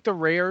kind of like the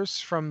rares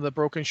from the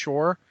Broken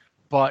Shore,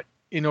 but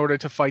in order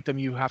to fight them,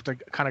 you have to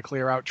kind of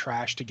clear out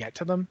trash to get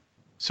to them.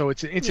 So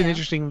it's an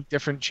interesting,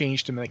 different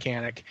change to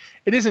mechanic.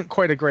 It isn't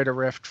quite a greater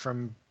rift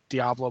from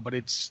Diablo, but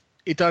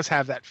it does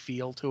have that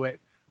feel to it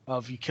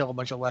of you kill a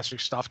bunch of lesser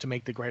stuff to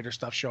make the greater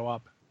stuff show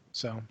up.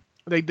 So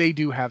they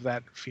do have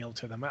that feel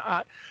to them.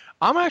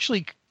 I'm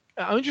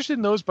interested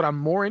in those, but I'm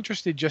more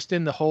interested just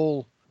in the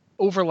whole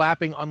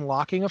overlapping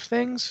unlocking of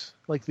things.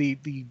 Like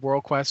the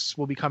world quests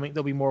will be coming.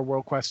 There'll be more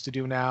world quests to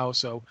do now.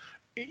 So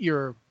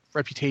your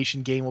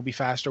reputation gain will be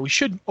faster. We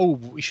should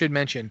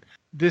mention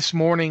this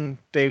morning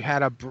they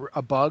had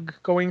a bug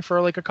going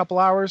for like a couple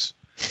hours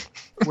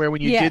where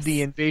when you did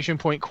the invasion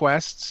point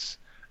quests,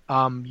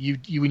 when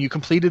you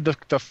completed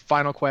the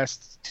final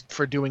quest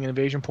for doing an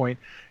invasion point,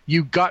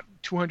 you got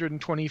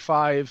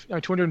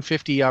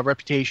 250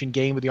 reputation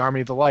gain with the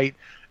Army of the Light,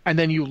 and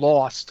then you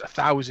lost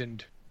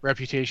 1,000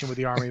 reputation with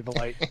the Army of the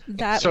Light.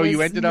 That so was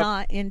you ended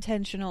not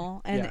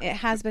intentional, and it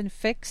has been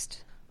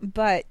fixed.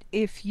 But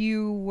if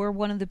you were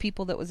one of the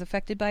people that was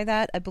affected by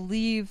that, I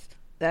believe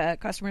the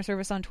customer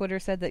service on Twitter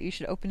said that you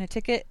should open a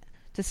ticket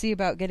to see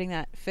about getting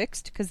that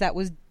fixed, because that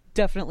was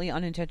definitely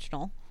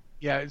unintentional.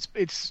 Yeah,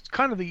 it's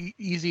kind of the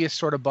easiest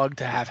sort of bug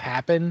to have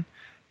happen,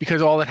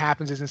 because all that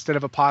happens is instead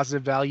of a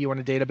positive value on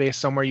a database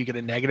somewhere, you get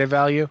a negative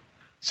value.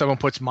 Someone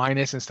puts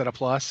minus instead of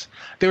plus.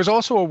 There's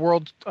also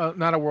a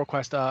not a world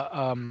quest,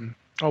 a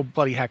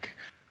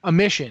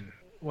mission.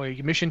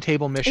 Mission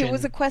table mission. It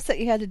was a quest that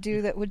you had to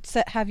do that would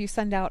have you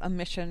send out a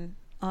mission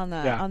on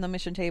the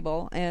mission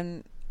table,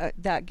 and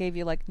that gave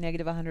you like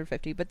negative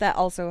 150. But that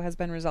also has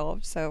been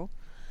resolved. So.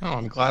 Oh,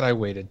 I'm glad I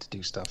waited to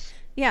do stuff.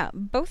 Yeah,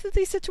 both of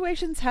these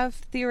situations have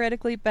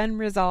theoretically been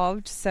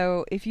resolved.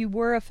 So if you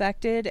were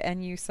affected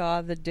and you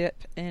saw the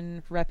dip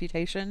in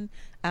reputation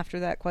after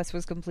that quest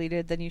was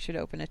completed, then you should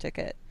open a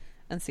ticket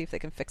and see if they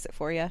can fix it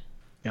for you.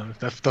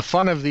 The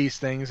fun of these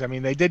things, I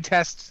mean, they did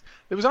test.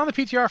 It was on the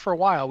PTR for a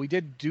while. We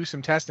did do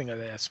some testing of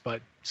this, but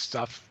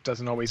stuff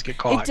doesn't always get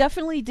caught. It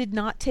definitely did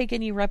not take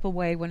any rep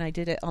away when I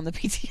did it on the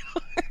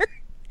PTR.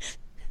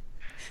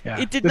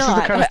 It did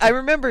not. I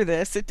remember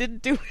this. It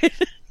didn't do it.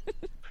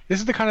 This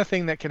is the kind of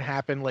thing that can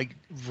happen like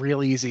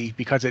real easy,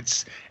 because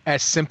it's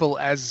as simple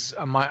as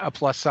a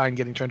plus sign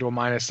getting turned to a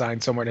minus sign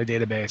somewhere in a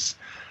database.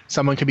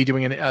 Someone could be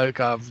doing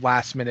a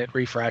last minute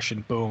refresh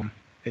and boom.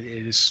 It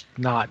is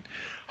not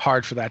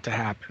hard for that to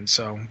happen.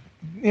 So,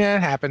 yeah,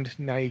 it happened.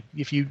 Now,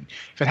 if it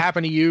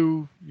happened to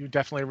you, you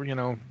definitely,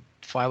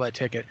 file that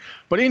ticket.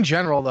 But in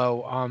general,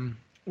 though,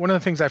 one of the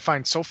things I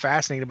find so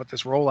fascinating about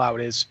this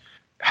rollout is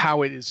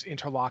how it is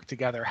interlocked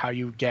together. How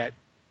you get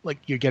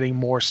you're getting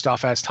more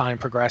stuff as time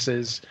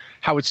progresses.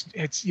 How it's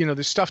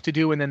there's stuff to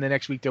do, and then the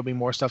next week there'll be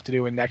more stuff to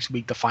do, and next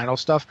week the final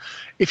stuff.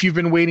 If you've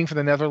been waiting for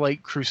the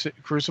Netherlight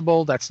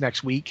Crucible, that's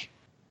next week.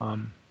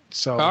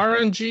 So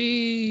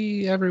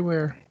RNG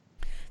everywhere.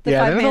 The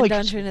 5-man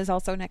dungeon is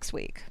also next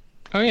week.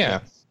 Oh yeah.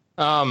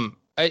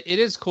 It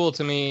is cool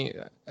to me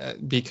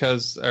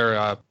because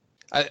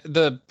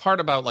the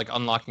part about like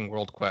unlocking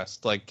world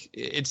quests, like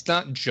it's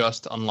not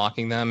just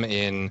unlocking them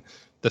in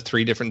the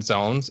 3 different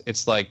zones.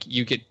 It's like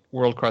you get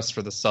world quests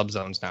for the sub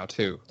zones now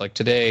too. Like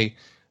today,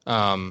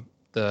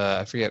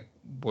 I forget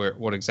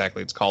what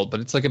exactly it's called, but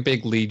it's like a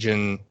big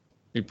Legion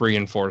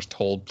reinforced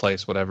hold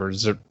place, whatever.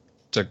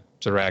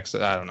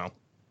 Zerax, I don't know.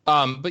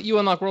 But you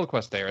unlock world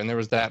quests there, and there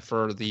was that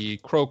for the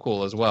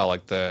Krokul as well,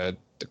 like the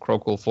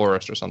Krokul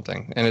Forest or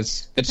something. And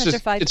it's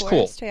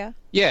cool.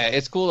 Yeah,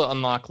 it's cool to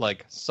unlock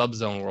like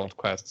sub-zone world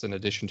quests in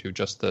addition to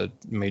just the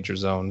major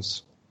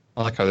zones.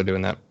 I like how they're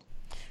doing that.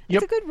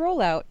 It's a good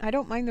rollout. I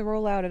don't mind the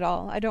rollout at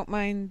all. I don't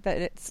mind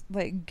that it's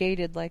like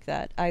gated like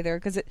that either,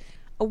 because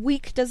a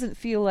week doesn't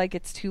feel like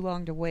it's too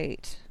long to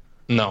wait.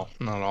 No,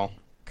 not at all.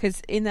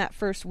 Because in that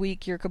first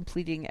week, you're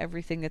completing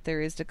everything that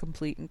there is to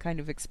complete and kind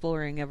of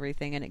exploring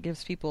everything, and it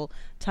gives people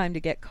time to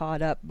get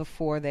caught up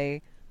before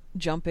they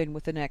jump in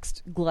with the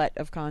next glut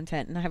of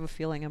content. And I have a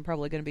feeling I'm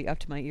probably going to be up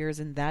to my ears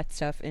in that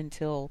stuff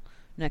until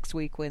next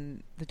week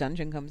when the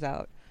dungeon comes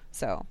out.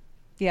 So,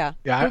 yeah,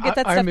 we'll get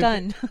that stuff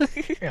done.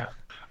 Yeah.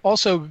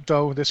 Also,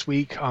 though, this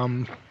week,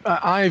 I'm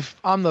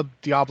the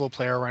Diablo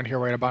player around here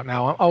right about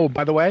now. Oh,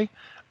 by the way,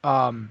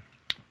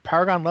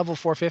 Paragon level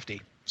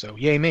 450. So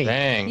yay me!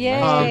 Dang!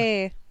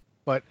 Yay!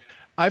 But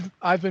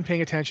I've been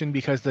paying attention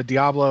because the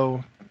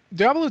Diablo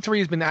 3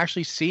 has been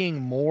actually seeing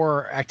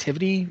more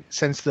activity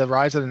since the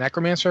Rise of the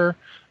Necromancer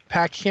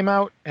pack came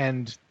out,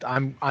 and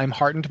I'm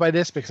heartened by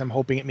this because I'm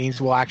hoping it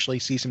means we'll actually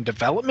see some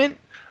development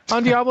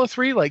on Diablo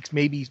 3, like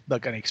maybe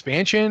like an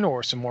expansion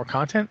or some more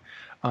content.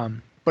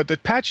 But the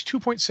patch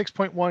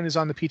 2.6.1 is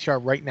on the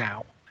PTR right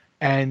now,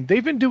 and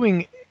they've been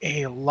doing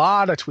a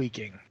lot of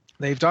tweaking.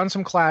 They've done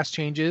some class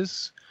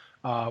changes.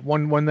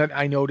 One that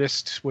I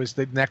noticed was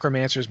that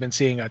Necromancer's been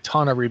seeing a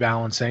ton of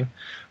rebalancing,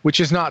 which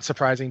is not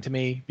surprising to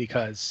me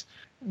because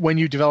when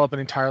you develop an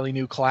entirely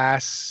new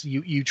class,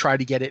 you try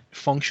to get it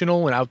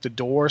functional and out the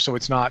door so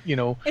it's not,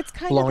 it's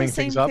kind blowing of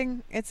the things same up.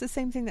 thing. It's the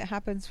same thing that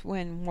happens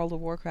when World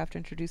of Warcraft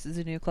introduces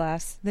a new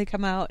class. They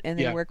come out and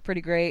they work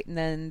pretty great, and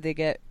then they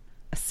get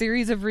a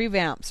series of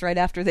revamps right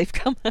after they've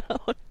come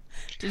out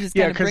to just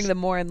kind of bring them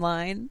more in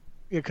line.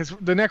 Yeah, because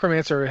the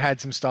Necromancer had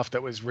some stuff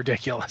that was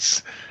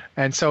ridiculous,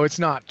 and so it's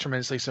not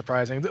tremendously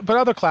surprising. But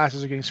other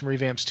classes are getting some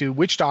revamps too.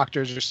 Witch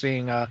Doctors are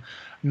seeing a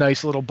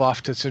nice little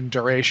buff to some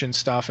duration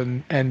stuff,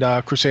 and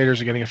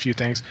Crusaders are getting a few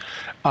things.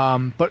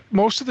 But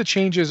most of the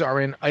changes are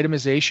in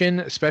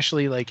itemization,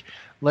 especially like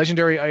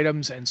legendary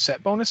items and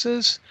set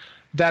bonuses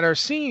that are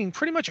seeing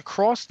pretty much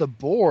across the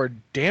board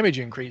damage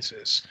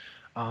increases.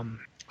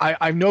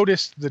 I've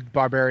noticed the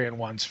Barbarian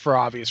ones for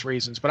obvious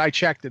reasons, but I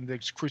checked and the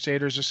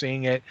Crusaders are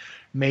seeing it,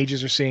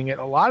 Mages are seeing it.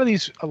 A lot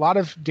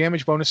of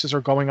damage bonuses are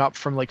going up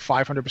from like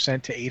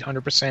 500% to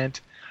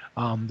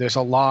 800%. There's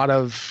a lot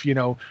of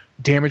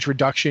damage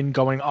reduction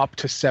going up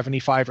to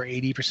 75 or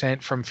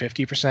 80% from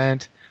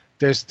 50%.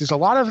 There's a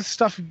lot of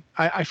stuff.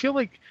 I feel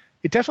like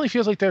it definitely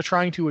feels like they're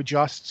trying to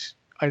adjust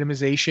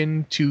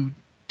itemization to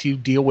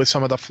deal with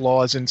some of the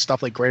flaws and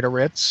stuff like Greater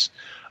Rifts.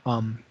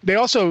 They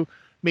also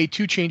made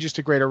 2 changes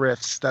to Greater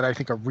Rifts that I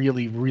think are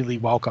really, really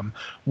welcome.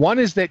 One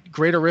is that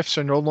Greater Rifts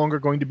are no longer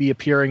going to be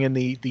appearing in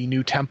the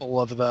new Temple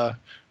of the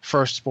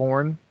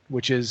Firstborn,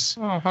 which is...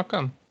 Oh, how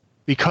come?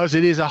 Because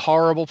it is a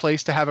horrible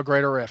place to have a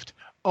Greater Rift.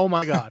 Oh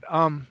my God.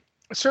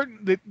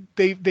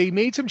 They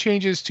made some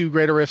changes to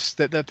Greater Rifts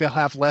that they'll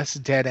have less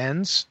dead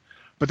ends,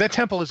 but that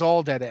temple is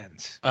all dead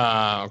ends.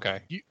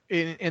 Okay.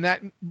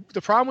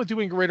 The problem with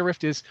doing Greater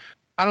Rift is,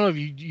 I don't know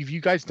if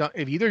you guys done.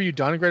 Have either of you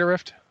done a Greater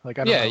Rift? Like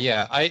I don't know.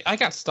 Yeah. I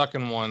got stuck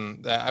in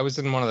one. I was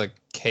in one of the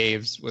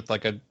caves with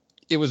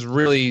it was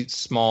really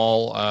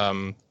small.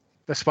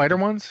 The spider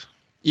ones.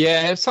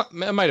 Yeah,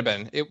 it might have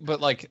been. But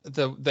like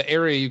the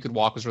area you could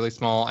walk was really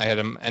small. I had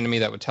an enemy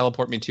that would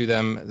teleport me to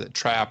them, the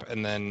trap,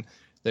 and then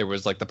there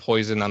was like the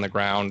poison on the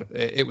ground.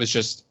 It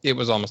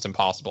was almost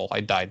impossible.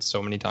 I died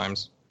so many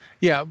times.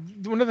 Yeah,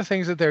 one of the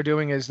things that they're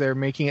doing is they're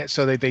making it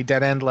so that they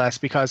dead end less,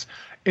 because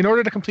in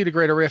order to complete a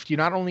Greater Rift, you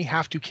not only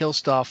have to kill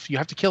stuff, you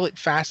have to kill it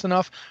fast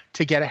enough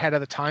to get ahead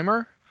of the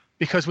timer.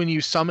 Because when you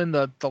summon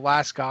the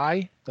last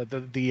guy,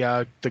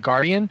 the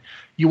Guardian,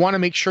 you want to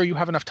make sure you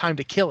have enough time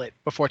to kill it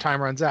before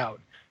time runs out.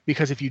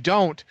 Because if you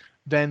don't,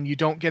 then you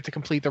don't get to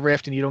complete the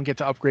Rift and you don't get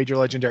to upgrade your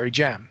legendary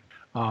gem.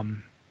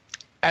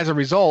 As a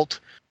result,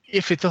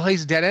 if it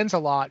delays dead ends a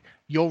lot,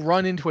 you'll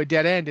run into a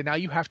dead end and now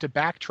you have to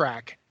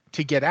backtrack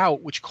to get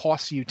out, which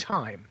costs you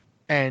time.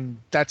 and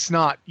that's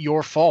not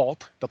your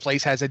fault. The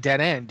place has a dead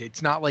end.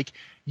 It's not like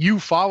you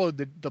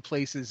followed the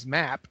place's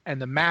map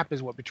and the map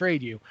is what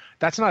betrayed you.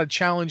 That's not a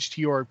challenge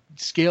to your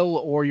skill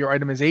or your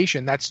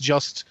itemization. That's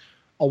just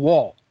a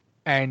wall.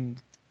 And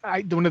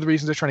one of the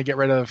reasons they're trying to get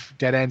rid of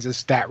dead ends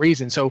is that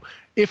reason. So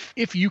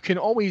if you can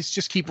always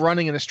just keep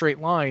running in a straight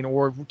line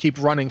or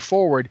keep running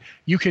forward,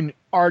 you can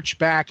arch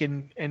back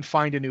and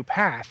find a new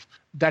path.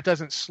 That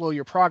doesn't slow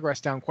your progress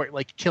down quite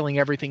like killing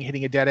everything,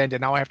 hitting a dead end,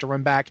 and now I have to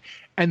run back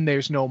and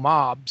there's no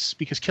mobs,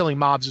 because killing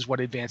mobs is what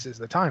advances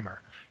the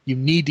timer. You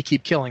need to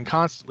keep killing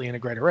constantly in a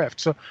Greater Rift.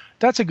 So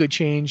that's a good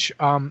change.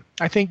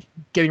 I think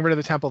getting rid of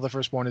the Temple of the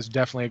Firstborn is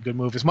definitely a good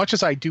move, as much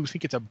as I do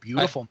think it's a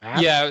beautiful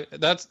map. Yeah,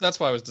 that's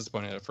why I was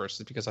disappointed at first,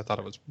 is because I thought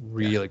it was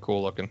really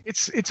cool looking.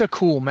 It's a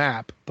cool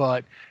map,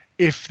 but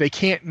if they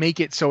can't make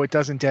it so it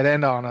doesn't dead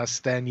end on us,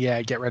 then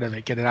yeah, get rid of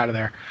it, get it out of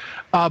there.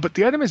 But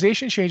the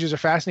itemization changes are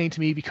fascinating to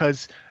me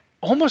because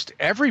almost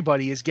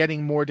everybody is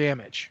getting more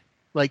damage.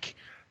 Like,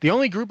 the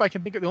only group I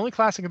can think of, the only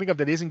class I can think of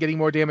that isn't getting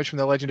more damage from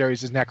the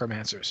legendaries is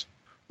Necromancers.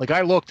 Like,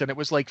 I looked and it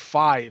was like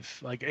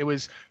 5. Like, it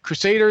was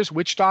Crusaders,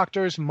 Witch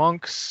Doctors,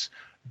 Monks,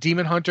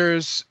 Demon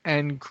Hunters,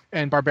 and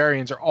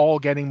Barbarians are all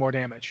getting more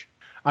damage.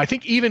 I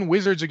think even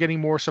Wizards are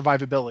getting more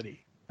survivability.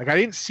 Like, I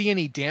didn't see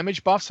any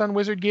damage buffs on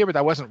Wizard gear, but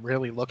I wasn't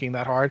really looking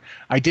that hard.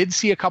 I did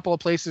see a couple of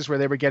places where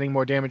they were getting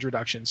more damage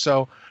reduction.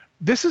 So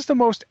this is the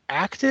most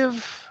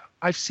active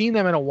I've seen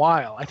them in a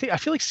while. I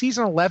feel like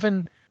Season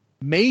 11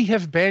 may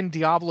have been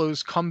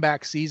Diablo's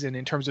comeback season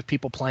in terms of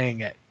people playing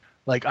it.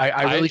 Like,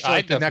 I really feel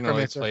like the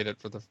Necromancer played it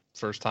for the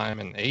first time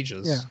in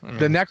ages. Yeah, I mean,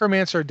 the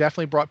Necromancer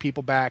definitely brought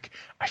people back.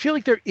 I feel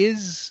like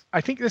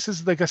I think this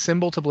is like a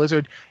symbol to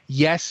Blizzard.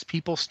 Yes,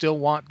 people still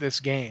want this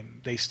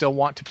game. They still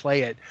want to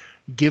play it.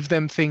 Give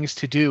them things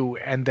to do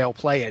and they'll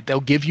play it.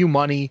 They'll give you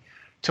money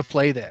to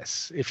play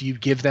this if you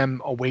give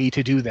them a way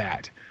to do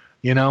that,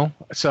 you know?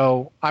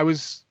 So I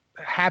was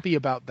happy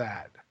about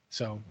that.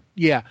 So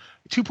yeah,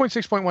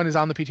 2.6.1 is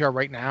on the PTR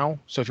right now.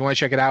 So if you want to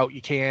check it out,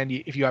 you can.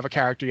 If you have a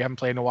character you haven't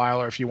played in a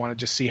while, or if you want to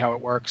just see how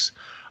it works,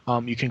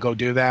 you can go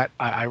do that.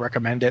 I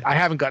recommend it. I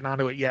haven't gotten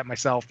onto it yet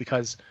myself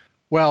because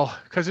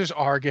there's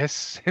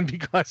Argus, and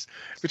because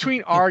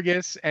between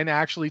Argus and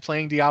actually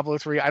playing Diablo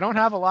 3, I don't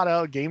have a lot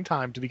of game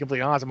time, to be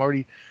completely honest.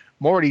 I'm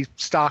already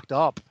stocked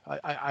up.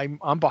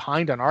 I'm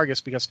behind on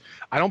Argus because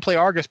I don't play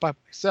Argus by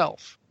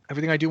myself.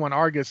 Everything I do on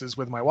Argus is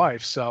with my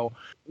wife. So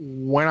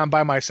when I'm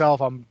by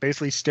myself, I'm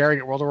basically staring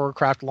at World of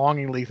Warcraft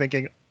longingly,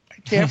 thinking, I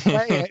can't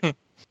play it.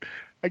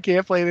 I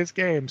can't play this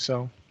game.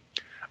 So,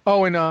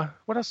 and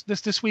what else?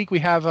 This week we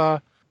have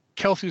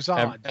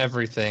Kel'Thuzad.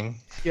 Everything.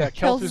 Yeah,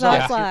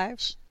 Kel'Thuzad's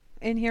live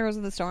in Heroes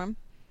of the Storm.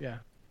 Yeah,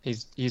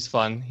 he's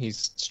fun.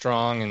 He's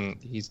strong and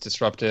he's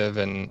disruptive,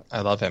 and I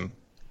love him.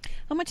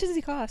 How much does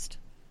he cost?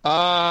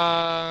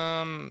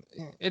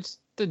 It's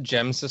the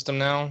gem system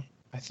now.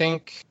 I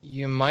think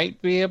you might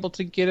be able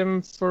to get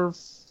him for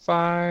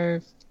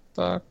 $5,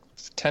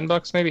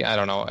 $10 maybe. I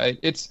don't know.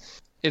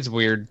 It's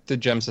weird. The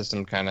gem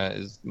system kind of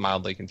is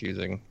mildly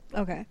confusing.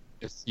 Okay.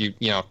 If you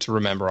to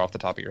remember off the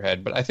top of your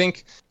head, but I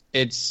think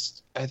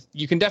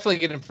you can definitely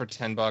get him for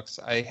 $10.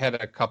 I had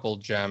a couple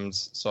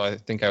gems, so I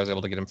think I was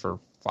able to get him for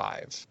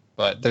 $5.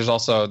 But there's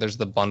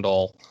the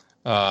bundle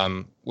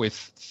with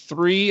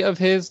 3 of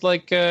his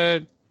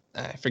I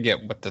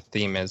forget what the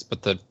theme is,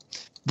 but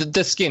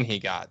the skin he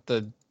got,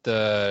 the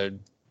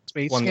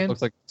space one skin? that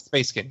looks like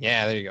space skin.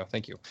 Yeah, there you go.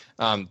 Thank you.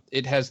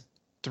 It has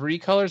 3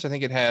 colors. I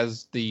think it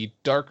has the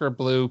darker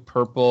blue,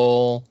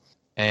 purple,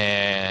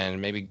 and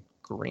maybe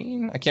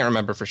green. I can't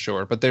remember for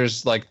sure, but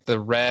there's like the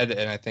red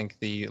and I think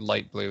the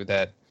light blue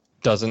that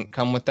doesn't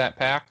come with that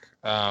pack.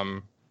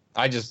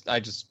 I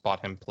just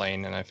bought him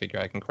plain, and I figure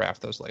I can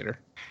craft those later.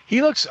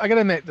 He looks, I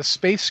gotta admit, the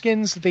space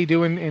skins that they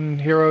do in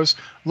Heroes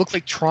look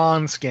like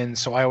Tron skins,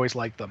 so I always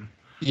like them.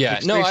 Yeah,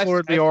 like no, Space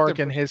Lord Bjork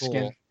and his cool.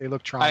 skin, they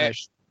look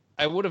Tronish.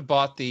 I would have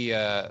bought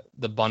the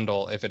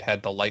bundle if it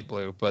had the light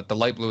blue, but the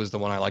light blue is the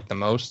one I like the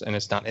most, and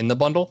it's not in the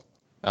bundle.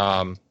 So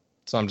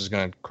I'm just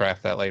gonna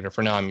craft that later.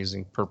 For now, I'm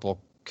using purple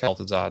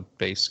Kel'Thuzad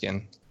base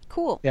skin.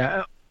 Cool.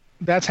 Yeah,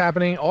 that's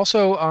happening.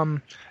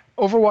 Also,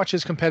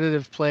 Overwatch's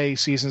competitive play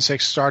season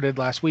 6 started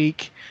last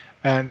week,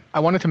 and I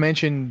wanted to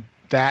mention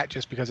that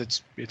just because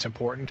it's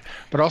important.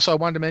 But also, I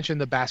wanted to mention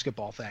the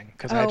basketball thing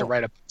because I had to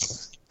write a.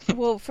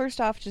 Well,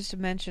 first off, just to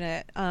mention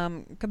it,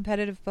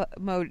 competitive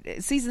mode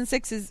season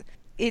 6 is.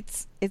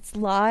 It's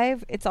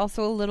live. It's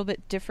also a little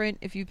bit different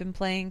if you've been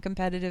playing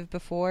competitive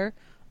before.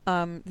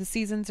 The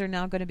seasons are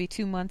now going to be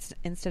 2 months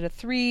instead of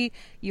 3.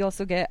 You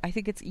also get,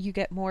 you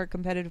get more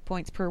competitive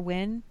points per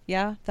win.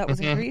 Yeah, that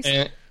was increased.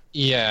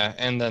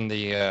 And then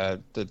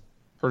the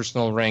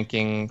personal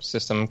ranking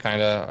system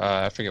kind of,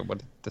 I forget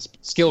what the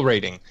skill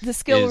rating. The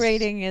skill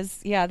rating is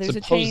there's a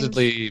change.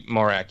 Supposedly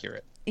more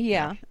accurate.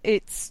 Yeah,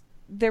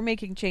 they're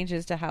making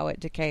changes to how it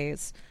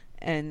decays.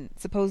 And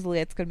supposedly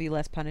it's going to be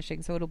less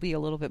punishing, so it'll be a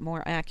little bit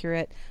more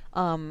accurate.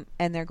 And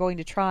they're going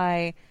to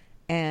try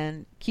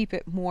and keep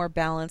it more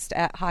balanced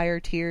at higher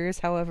tiers.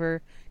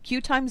 However,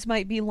 queue times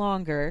might be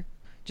longer,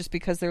 just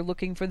because they're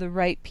looking for the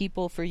right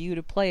people for you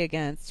to play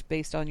against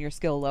based on your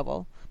skill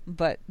level.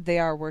 But they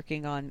are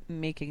working on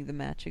making the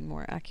matching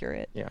more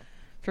accurate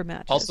for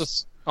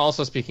matches.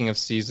 Also, speaking of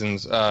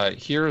seasons,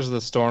 Here's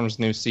the Storm's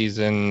new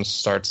season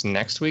starts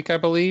next week, I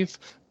believe.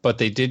 But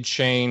they did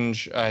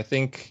change. I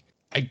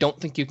don't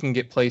think you can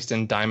get placed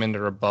in Diamond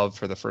or above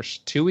for the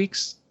first 2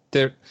 weeks.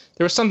 There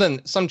was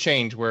some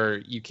change where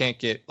you can't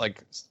get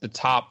like the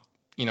top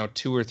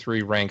 2 or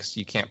 3 ranks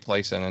you can't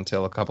place in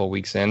until a couple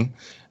weeks in.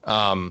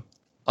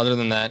 Other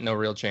than that, no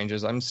real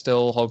changes. I'm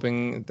still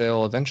hoping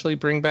they'll eventually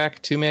bring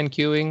back 2-man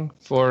queuing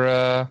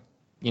for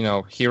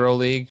Hero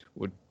League.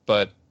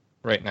 But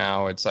right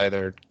now it's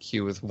either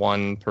queue with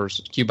one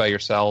person, queue by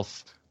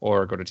yourself,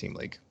 or go to Team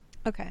League.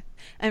 Okay.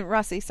 And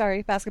Rossi,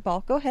 sorry,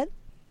 basketball. Go ahead.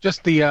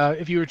 Just the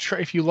if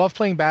you love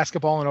playing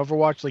basketball in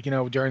Overwatch, like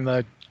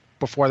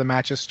before the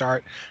matches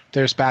start,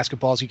 there's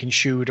basketballs you can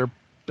shoot or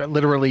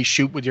literally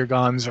shoot with your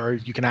guns, or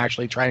you can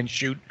actually try and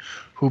shoot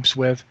hoops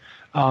with.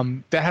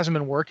 That hasn't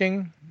been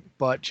working,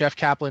 but Jeff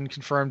Kaplan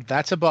confirmed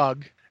that's a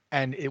bug,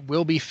 and it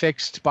will be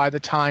fixed by the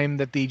time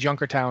that the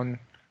Junkertown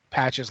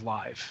patch is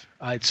live.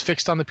 It's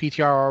fixed on the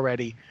PTR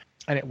already,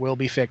 and it will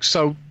be fixed.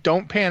 So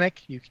don't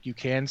panic. You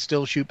can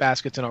still shoot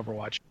baskets in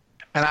Overwatch.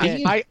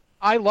 And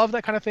I love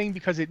that kind of thing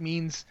because it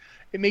makes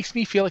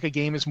me feel like a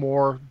game is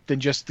more than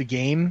just the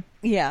game.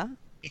 Yeah.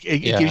 It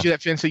gives you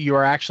that sense that you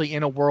are actually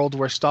in a world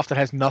where stuff that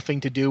has nothing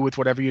to do with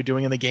whatever you're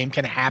doing in the game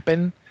can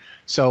happen.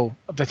 So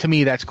to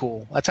me, that's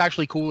cool. That's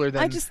actually cooler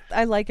than...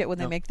 I like it when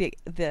they make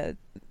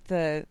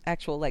the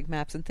actual like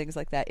maps and things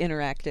like that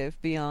interactive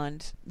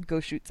beyond go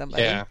shoot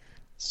somebody. Yeah.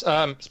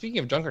 Speaking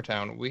of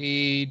Junkertown,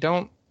 we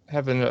don't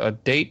have a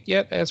date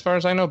yet, as far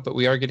as I know, but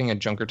we are getting a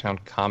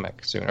Junkertown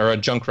comic soon, or a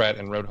Junkrat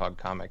and Roadhog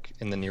comic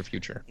in the near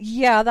future.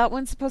 Yeah, that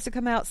one's supposed to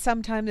come out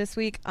sometime this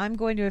week. I'm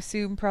going to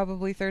assume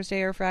probably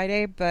Thursday or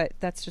Friday, but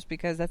that's just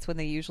because that's when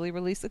they usually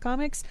release the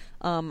comics.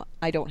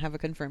 I don't have a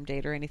confirmed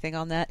date or anything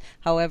on that.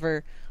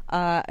 However,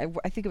 I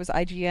think it was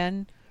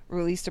IGN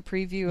released a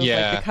preview of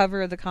like the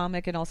cover of the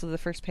comic and also the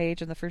first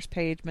page, and the first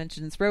page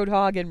mentions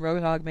Roadhog, and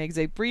Roadhog makes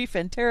a brief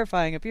and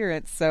terrifying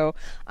appearance. So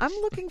I'm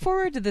looking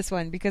forward to this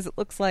one because it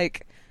looks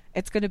like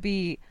it's going to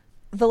be...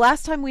 The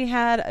last time we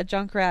had a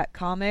Junkrat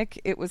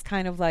comic, it was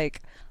kind of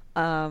like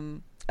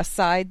a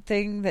side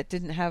thing that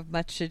didn't have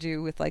much to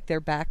do with like their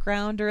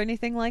background or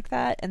anything like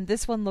that. And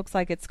this one looks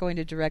like it's going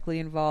to directly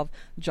involve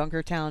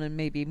Junkertown and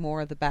maybe more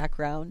of the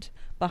background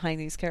behind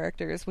these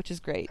characters, which is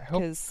great.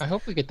 I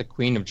hope we get the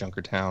Queen of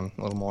Junkertown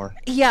a little more.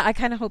 Yeah, I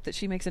kind of hope that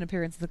she makes an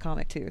appearance in the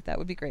comic too. That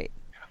would be great.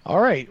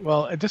 All right.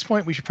 Well, at this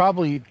point, we should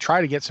probably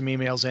try to get some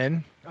emails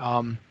in.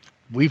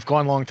 We've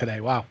gone long today.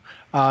 Wow.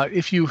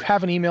 If you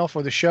have an email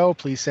for the show,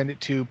 please send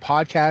it to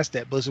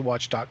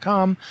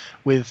podcast@blizzardwatch.com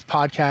with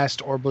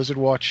podcast or Blizzard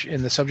Watch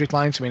in the subject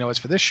line so we know it's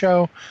for this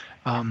show.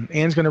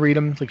 Anne's going to read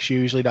them like she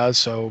usually does,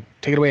 so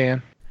take it away,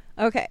 Anne.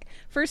 Okay.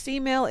 First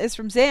email is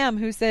from Zam,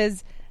 who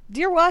says,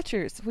 Dear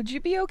Watchers, would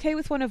you be okay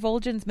with one of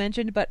Vol'jin's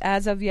mentioned but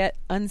as of yet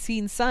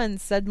unseen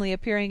sons suddenly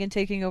appearing and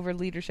taking over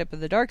leadership of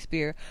the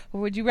Darkspear?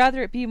 Or would you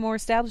rather it be a more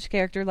established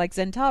character like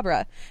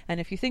Zentabra? And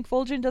if you think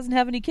Vol'jin doesn't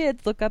have any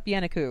kids, look up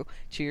Yanniku.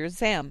 Cheers,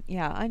 Sam.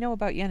 Yeah, I know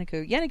about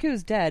Yanniku.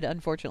 Yanniku's dead,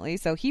 unfortunately,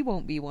 so he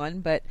won't be one,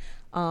 but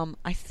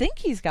I think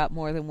he's got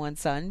more than one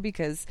son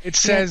because... It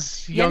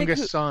says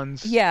youngest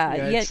sons. Yeah,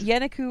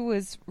 Yanniku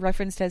was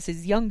referenced as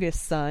his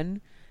youngest son,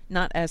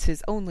 not as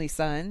his only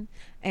son.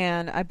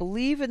 And I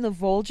believe in the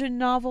Vol'jin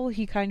novel,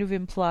 he kind of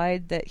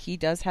implied that he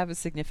does have a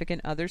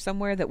significant other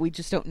somewhere that we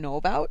just don't know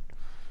about.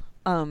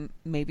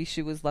 Maybe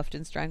she was left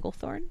in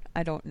Stranglethorn.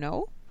 I don't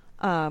know.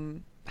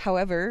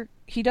 However,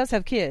 he does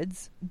have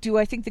kids. Do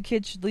I think the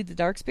kids should lead the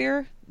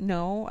Darkspear?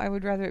 No, I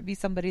would rather it be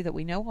somebody that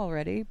we know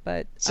already.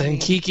 But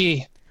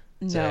Zenkiki.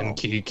 No.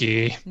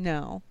 Zenkiki.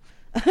 No.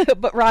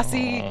 But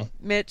Rossi,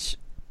 Mitch,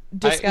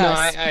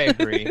 discuss. I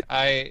agree.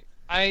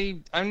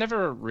 I'm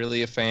never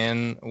really a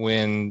fan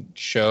when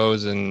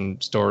shows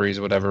and stories,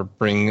 whatever,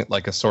 bring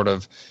like a sort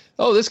of,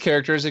 oh, this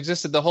character has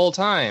existed the whole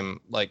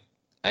time. Like,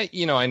 I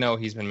know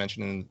he's been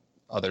mentioned in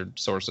other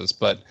sources,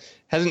 but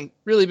hasn't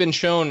really been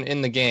shown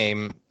in the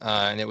game.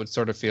 And it would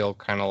sort of feel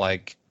kind of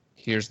like,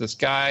 here's this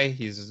guy.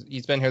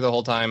 He's been here the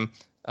whole time.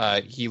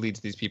 He leads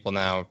these people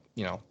now.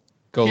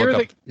 Go look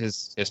up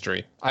his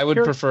history. I would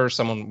prefer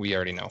someone we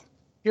already know.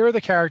 Here are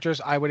the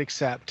characters I would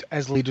accept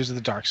as leaders of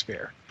the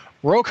Darkspear.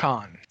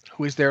 Rokan,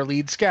 who is their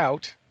lead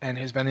scout and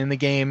has been in the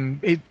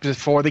game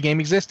before the game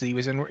existed. He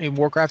was in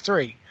Warcraft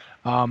 3.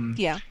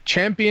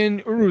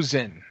 Champion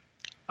Uruzin,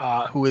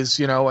 who is,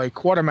 a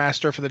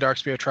quartermaster for the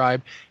Darkspear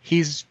tribe.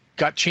 He's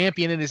got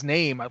champion in his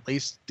name. At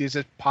least there's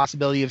a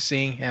possibility of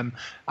seeing him.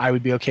 I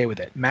would be okay with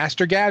it.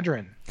 Master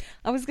Gadrin.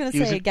 I was going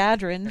to say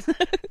Gadrin.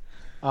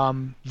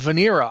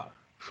 Vanera,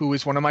 who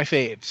is one of my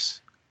faves.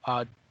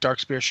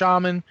 Darkspear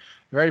shaman,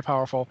 very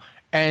powerful.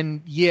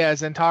 And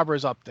Zentabra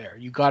is up there.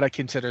 You got to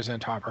consider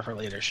Zentabra for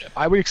leadership.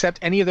 I would accept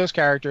any of those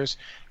characters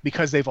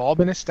because they've all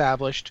been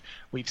established.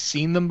 We've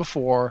seen them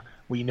before.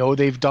 We know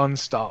they've done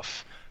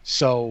stuff.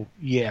 So,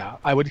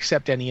 I would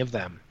accept any of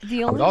them.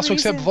 I would also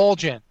accept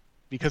Vol'jin.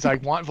 because I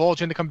want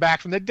Vol'jin to come back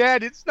from the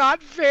dead. It's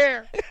not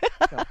fair.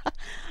 No.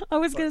 I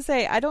was going to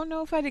say, I don't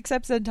know if I'd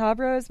accept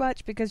Zentabra as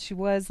much because she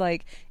was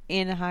like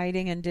in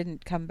hiding and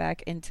didn't come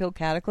back until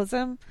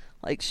Cataclysm.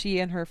 Like she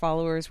and her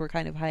followers were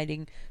kind of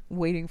hiding,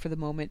 waiting for the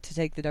moment to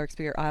take the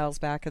Darkspear Isles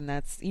back, and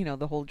that's, you know,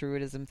 the whole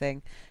Druidism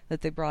thing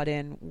that they brought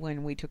in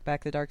when we took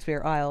back the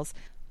Darkspear Isles.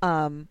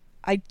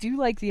 I do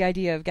like the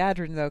idea of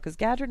Gadrin, though, because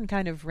Gadrin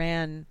kind of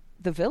ran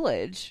the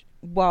village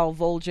while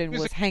Vol'jin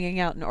was hanging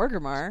out in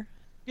Orgrimmar.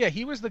 Yeah,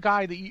 he was the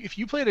guy that if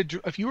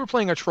you were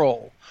playing a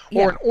troll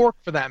or an orc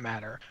for that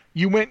matter,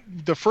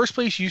 the first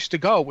place you used to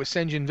go was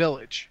Sen'jin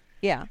Village.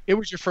 Yeah, it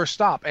was your first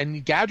stop,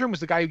 and Gadrin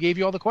was the guy who gave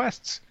you all the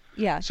quests.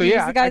 Yeah, so he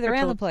was the guy that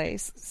ran the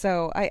place.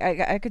 So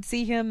I could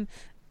see him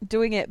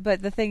doing it,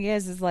 but the thing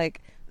is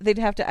like they'd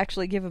have to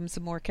actually give him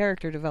some more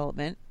character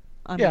development.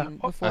 I mean,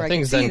 before I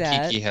think Zen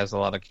Kiki has a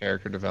lot of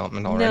character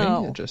development already.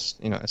 No.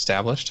 Just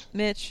established.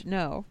 Mitch,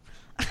 no.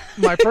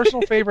 My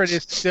personal favorite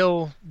is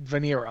still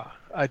Vanera.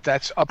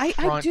 That's up front.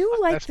 I do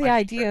like the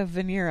idea of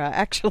Vanera,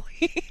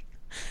 actually.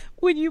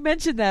 When you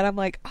mentioned that, I'm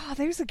like, oh,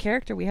 there's a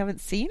character we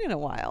haven't seen in a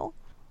while.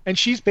 And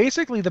she's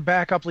basically the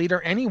backup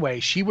leader anyway.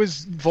 She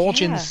was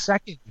Vol'jin's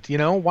second.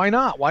 Why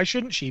not? Why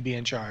shouldn't she be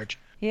in charge?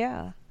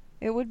 Yeah,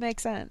 it would make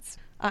sense.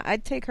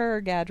 I'd take her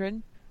or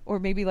Gadrin, or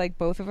maybe like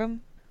both of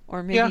them,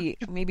 or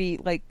maybe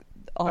like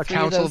all a three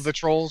council of the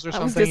trolls or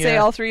something. I was going to say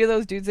all three of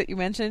those dudes that you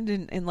mentioned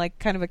in like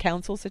kind of a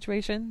council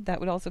situation.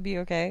 That would also be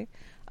okay.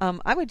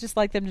 I would just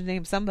like them to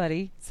name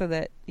somebody so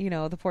that,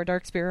 the poor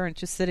Darkspear aren't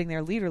just sitting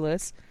there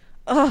leaderless.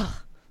 Ugh.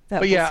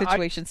 That whole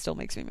situation still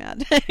makes me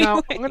mad. Anyway.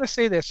 Now, I'm going to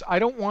say this. I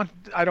don't want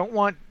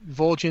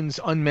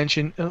Vol'jin's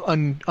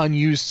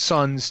unused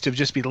sons to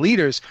just be the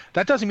leaders.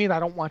 That doesn't mean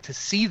I don't want to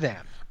see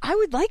them. I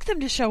would like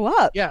them to show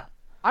up. Yeah.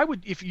 I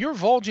would. If you're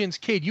Vol'jin's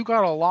kid, you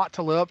got a lot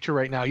to live up to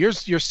right now. You're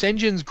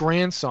Sen'jin's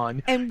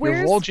grandson. And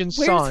where's Vol'jin's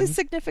son. His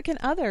significant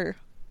other?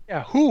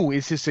 Yeah, who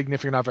is his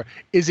significant other?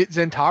 Is it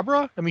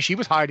Zentabra? I mean, she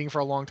was hiding for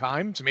a long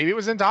time, so maybe it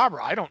was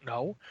Zentabra. I don't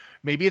know.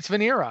 Maybe it's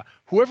Vanera.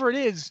 Whoever it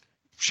is,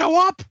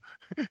 show up.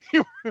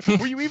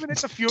 Were you even at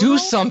the funeral? Do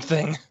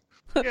something.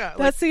 Yeah,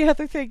 that's the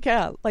other thing.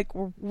 Yeah, like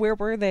where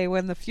were they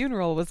when the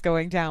funeral was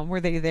going down? Were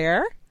they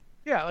there?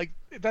 Yeah, like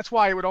that's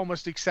why I would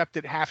almost accept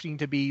it having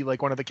to be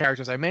like one of the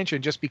characters I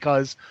mentioned, just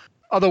because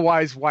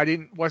otherwise,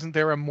 wasn't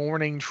there a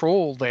mourning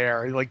troll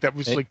there? Like that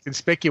was like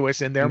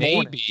conspicuous in their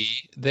mourning.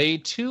 Maybe they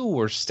too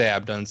were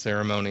stabbed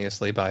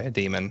unceremoniously by a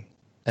demon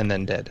and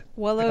then dead.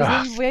 Well,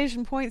 those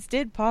invasion points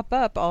did pop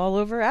up all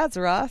over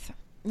Azeroth.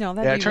 No,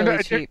 that'd be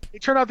really cheap.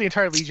 It turned out the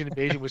entire Legion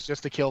invasion was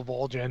just to kill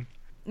Vol'jin.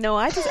 No,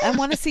 I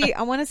want to see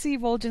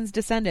Vol'jin's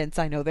descendants.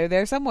 I know they're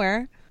there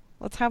somewhere.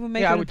 Let's have them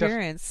make an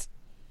appearance.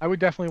 I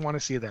would definitely want to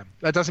see them.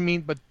 That doesn't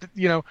mean, but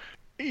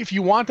if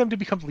you want them to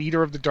become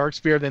leader of the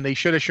Darkspear, then they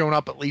should have shown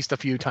up at least a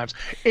few times.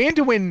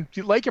 Anduin,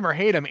 you like him or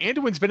hate him,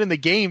 Anduin's been in the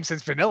game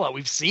since vanilla.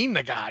 We've seen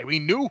the guy. We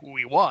knew who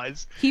he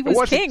was. He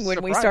was king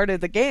when we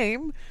started the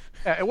game.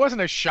 It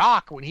wasn't a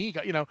shock when he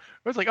got, it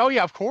was like, oh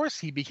yeah, of course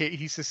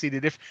he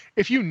seceded.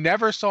 If you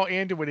never saw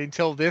Anduin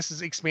until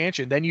this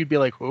expansion, then you'd be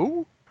like,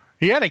 who?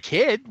 He had a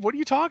kid. What are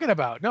you talking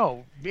about?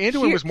 No,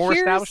 Anduin was more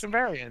established than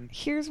Varian.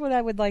 Here's what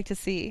I would like to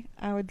see.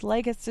 I would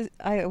like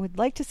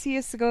to see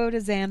us go to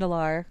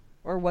Zandalar,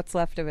 or what's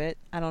left of it.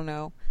 I don't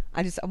know.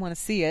 I want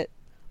to see it.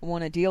 I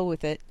want to deal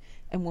with it.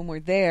 And when we're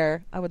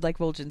there, I would like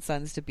Vol'jin's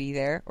sons to be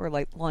there, or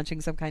like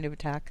launching some kind of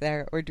attack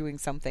there, or doing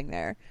something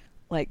there,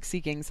 like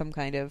seeking some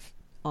kind of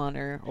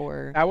honor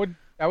or.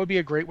 That would be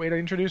a great way to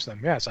introduce them.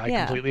 Yes, I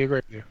completely agree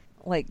with you.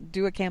 Like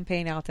do a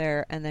campaign out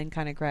there and then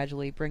kind of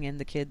gradually bring in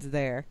the kids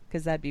there,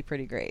 because that'd be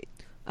pretty great.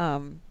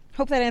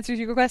 Hope that answers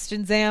your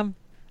question, Zam.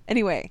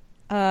 Anyway,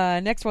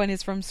 next one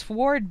is from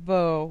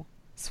Swarbo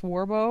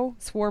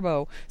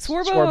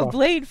of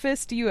Blade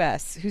Fist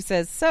US, who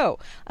says, so,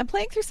 I'm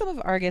playing through some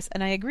of Argus,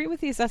 and I agree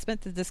with the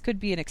assessment that this could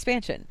be an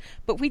expansion,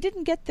 but we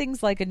didn't get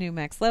things like a new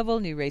max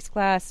level, new race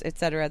class,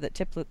 etc. that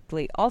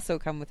typically also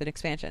come with an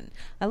expansion.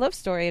 I love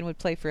story and would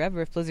play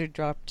forever if Blizzard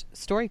dropped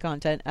story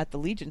content at the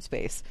Legion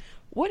space.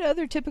 What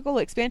other typical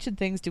expansion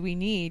things do we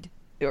need,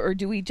 or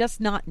do we just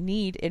not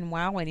need in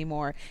WoW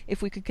anymore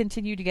if we could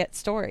continue to get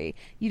story?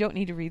 You don't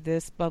need to read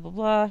this, blah, blah,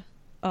 blah.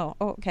 Oh,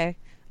 okay.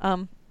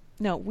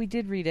 No, we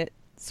did read it,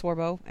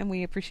 Swarbo, and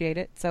we appreciate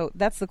it. So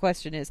that's the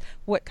question is,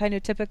 what kind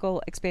of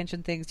typical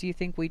expansion things do you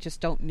think we just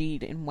don't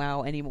need in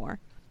WoW anymore?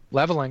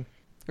 Leveling.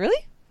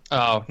 Really?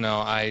 Oh, no,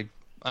 I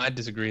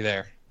disagree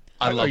there.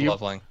 I love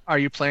leveling. Are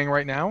you playing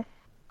right now?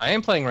 I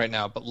am playing right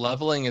now, but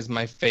leveling is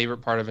my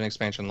favorite part of an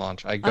expansion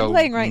launch. I'm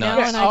playing right now,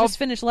 and I just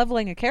finished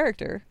leveling a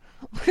character.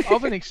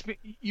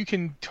 You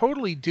can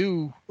totally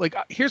do, like,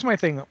 here's my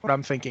thing, what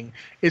I'm thinking,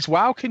 is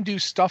WoW can do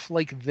stuff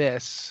like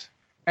this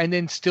and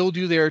then still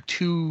do their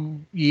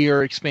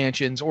 2-year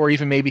expansions, or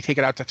even maybe take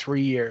it out to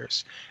 3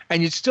 years.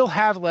 And you'd still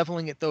have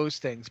leveling at those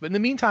things. But in the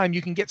meantime,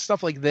 you can get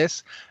stuff like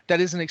this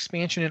that is an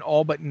expansion in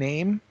all but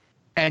name,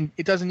 and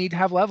it doesn't need to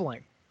have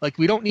leveling. Like,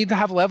 we don't need to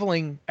have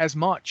leveling as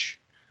much.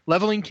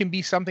 Leveling can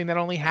be something that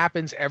only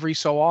happens every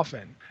so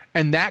often.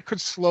 And that could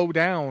slow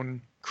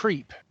down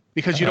creep.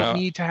 because you don't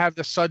need to have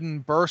the sudden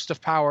burst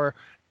of power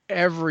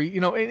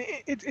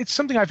it's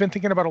something I've been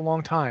thinking about a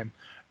long time.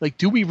 Like,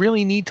 do we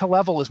really need to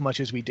level as much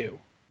as we do?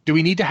 Do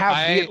we need to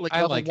have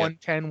level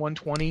 110,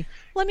 120?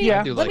 Let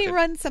me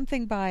run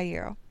something by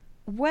you.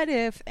 What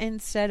if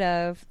instead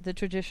of the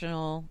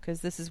traditional,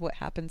 because this is what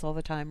happens all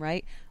the time,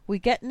 right? We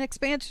get an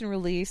expansion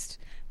released,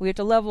 we have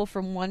to level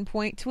from one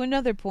point to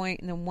another point,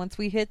 and then once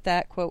we hit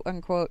that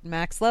quote-unquote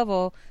max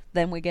level,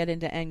 then we get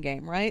into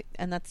endgame, right?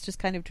 And that's just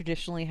kind of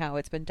traditionally how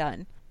it's been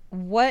done.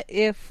 What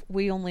if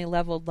we only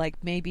leveled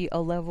like maybe a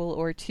level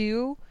or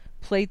two,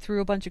 played through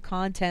a bunch of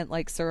content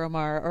like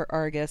Suramar or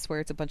Argus,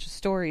 where it's a bunch of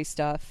story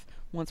stuff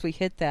once we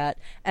hit that,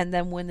 and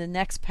then when the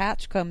next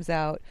patch comes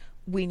out,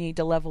 we need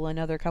to level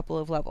another couple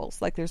of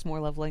levels. Like there's more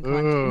leveling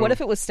content. What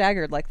if it was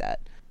staggered like that?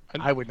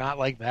 I would not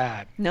like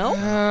that. No?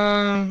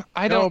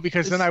 I don't,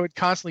 because then I would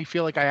constantly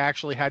feel like I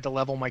actually had to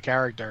level my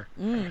character.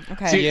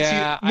 Okay.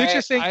 See, Mitch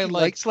is saying he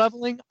likes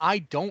leveling. I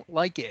don't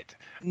like it.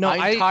 No,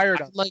 I'm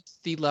tired of like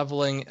the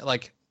leveling.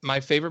 Like, my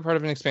favorite part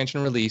of an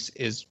expansion release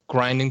is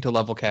grinding to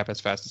level cap as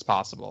fast as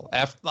possible.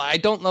 I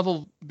don't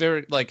level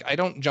I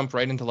don't jump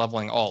right into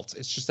leveling alts.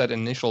 It's just that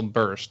initial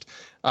burst.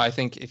 I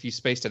think if you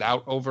spaced it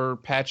out over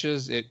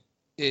patches, it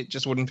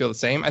just wouldn't feel the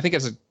same. I think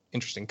it's an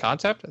interesting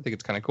concept. I think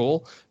it's kind of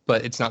cool,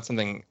 but it's not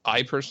something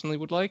I personally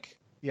would like.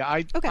 Yeah,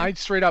 I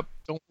straight up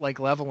don't like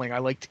leveling. I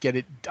like to get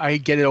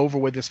it over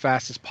with as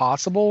fast as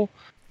possible,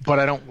 but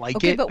I don't like it.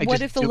 Okay, but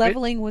what if the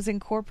leveling was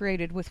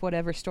incorporated with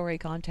whatever story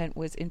content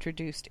was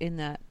introduced in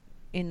that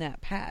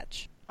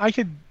patch?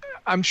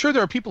 I'm sure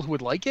there are people who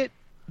would like it,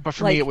 but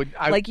for me it would.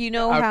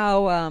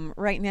 How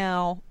right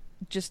now,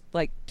 just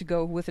like to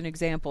go with an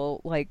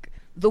example, like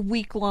the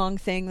week-long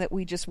thing that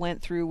we just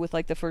went through with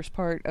like the first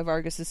part of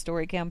Argus's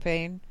story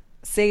campaign,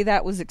 say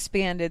that was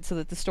expanded so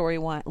that the story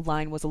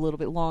line was a little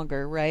bit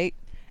longer, right?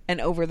 And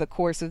over the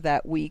course of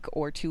that week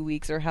or 2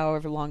 weeks or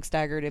however long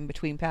staggered in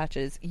between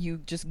patches,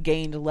 you just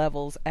gained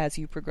levels as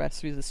you progress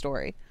through the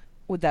story.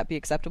 Would that be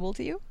acceptable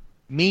to you?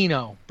 Me,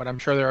 no, but I'm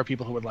sure there are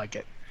people who would like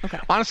it. Okay.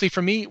 Honestly,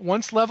 for me,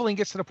 once leveling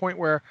gets to the point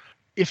where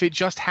if it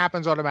just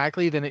happens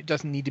automatically, then it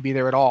doesn't need to be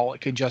there at all.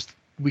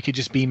 We could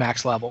just be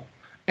max level.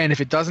 And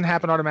if it doesn't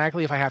happen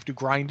automatically, if I have to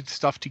grind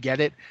stuff to get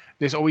it,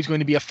 there's always going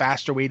to be a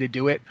faster way to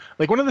do it.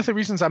 Like, one of the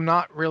reasons I'm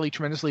not really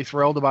tremendously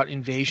thrilled about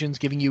Invasions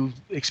giving you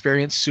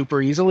experience super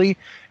easily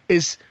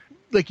is,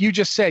 like you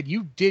just said,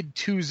 you did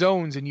 2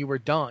 zones and you were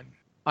done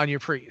on your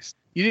priest.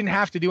 You didn't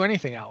have to do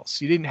anything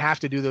else. You didn't have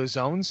to do those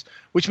zones,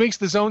 which makes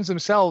the zones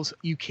themselves,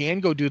 you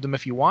can go do them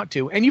if you want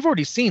to, and you've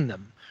already seen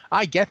them.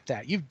 I get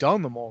that. You've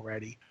done them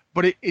already.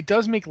 But it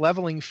does make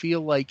leveling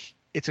feel like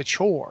it's a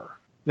chore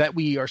that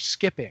we are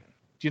skipping.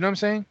 Do you know what I'm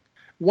saying?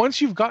 Once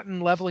you've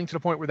gotten leveling to the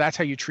point where that's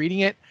how you're treating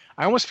it,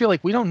 I almost feel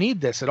like we don't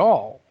need this at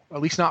all, at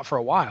least not for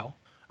a while.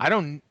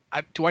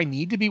 Do I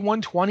need to be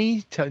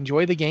 120 to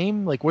enjoy the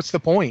game? Like, what's the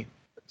point?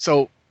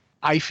 So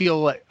I feel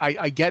like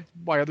I get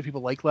why other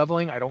people like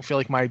leveling. I don't feel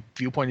like my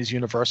viewpoint is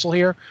universal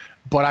here,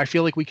 but I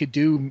feel like we could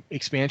do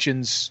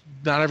expansions.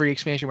 Not every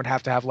expansion would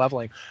have to have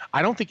leveling.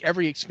 I don't think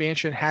every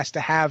expansion has to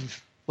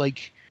have,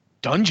 like,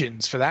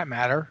 dungeons for that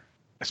matter,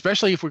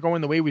 especially if we're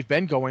going the way we've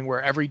been going,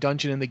 where every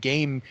dungeon in the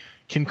game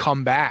can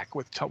come back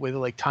with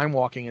like time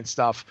walking and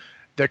stuff.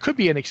 There could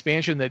be an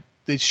expansion that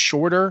is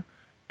shorter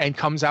and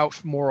comes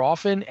out more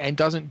often and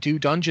doesn't do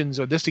dungeons,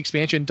 or this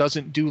expansion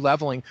doesn't do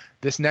leveling.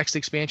 This next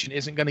expansion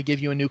isn't going to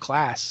give you a new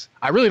class.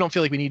 I really don't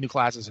feel like we need new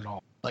classes at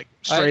all. Like,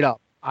 straight up.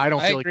 I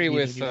don't feel like we need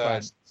a new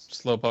class.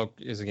 Slowpoke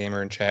is a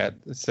gamer in chat.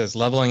 It says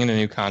leveling into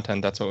new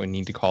content. That's what we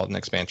need to call it, an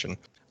expansion.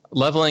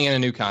 Leveling into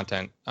new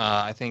content.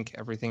 I think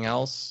everything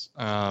else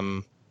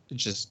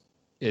just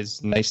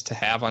is nice to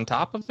have on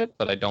top of it,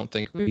 but I don't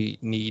think we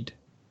need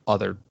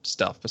other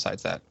stuff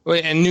besides that.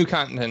 And new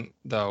content,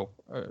 though,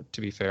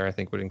 to be fair, I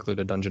think would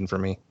include a dungeon for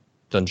me.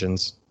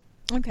 Dungeons.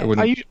 Okay.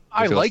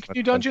 I like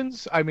new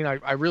dungeons. I mean,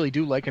 I really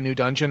do like a new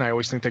dungeon. I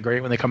always think they're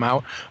great when they come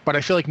out, but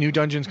I feel like new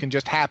dungeons can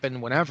just happen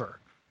whenever.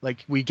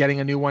 Like, we getting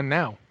a new one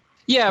now.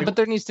 Yeah, but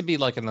there needs to be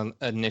like an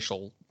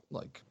initial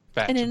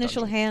batch. An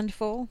initial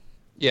handful.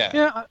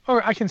 Yeah,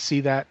 or I can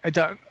see that.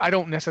 I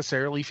don't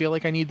necessarily feel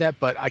like I need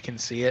that, but I can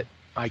see it.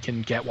 I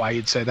can get why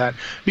you'd say that,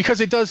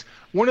 because it does.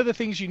 One of the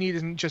things you need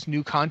isn't just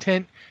new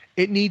content.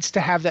 It needs to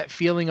have that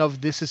feeling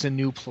of this is a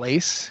new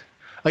place.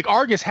 Like,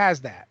 Argus has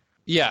that.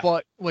 Yeah.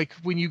 But like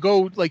when you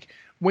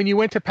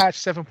went to patch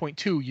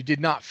 7.2, you did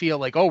not feel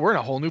like, oh, we're in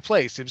a whole new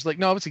place. It was like,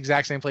 no, it's the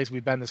exact same place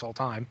we've been this whole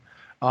time.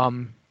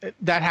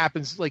 That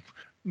happens. Like,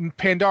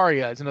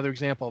 Pandaria is another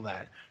example of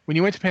that. When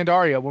you went to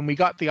Pandaria, when we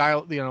got the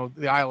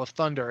Isle of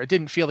Thunder, it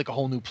didn't feel like a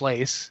whole new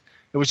place.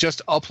 It was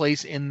just a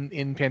place in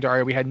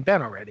Pandaria we hadn't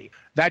been already.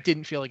 That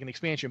didn't feel like an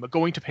expansion, but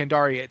going to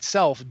Pandaria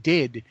itself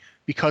did,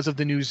 because of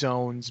the new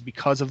zones,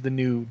 because of the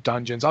new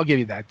dungeons. I'll give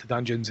you that. The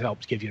dungeons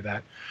helped give you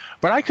that.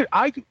 But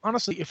I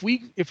honestly, if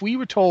we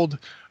were told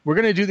we're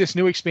going to do this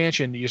new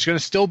expansion, you're going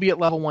to still be at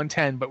level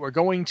 110, but we're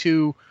going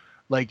to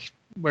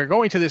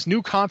this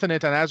new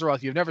continent on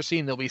Azeroth you've never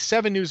seen. There'll be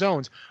 7 new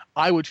zones.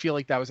 I would feel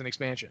like that was an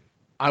expansion.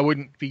 I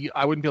wouldn't be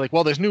like,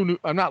 well, there's new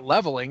I'm not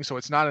leveling, so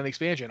it's not an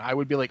expansion. I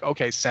would be like,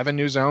 okay, 7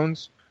 new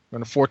zones,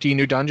 14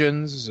 new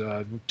dungeons,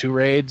 2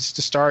 raids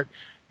to start.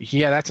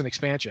 Yeah, that's an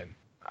expansion.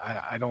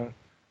 I don't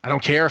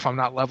care if I'm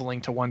not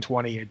leveling to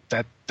 120.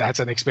 That's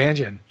an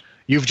expansion.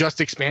 You've just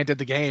expanded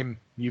the game.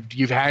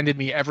 You've handed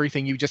me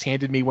everything you just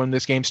handed me when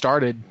this game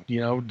started.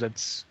 You know,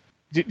 that's.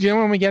 Do you know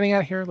what I'm getting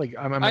at here? Like,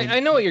 I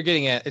know what you're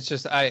getting at. It's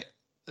just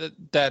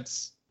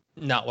that's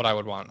not what I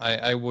would want.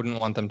 I wouldn't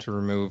want them to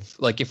remove.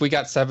 Like, if we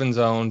got 7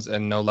 zones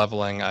and no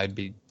leveling, I'd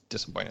be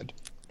disappointed.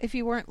 If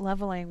you weren't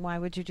leveling, why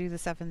would you do the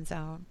 7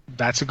 zone?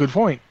 That's a good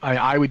point.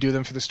 I would do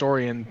them for the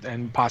story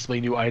and possibly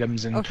new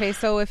items. And okay,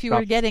 so if you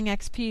were getting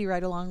XP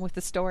right along with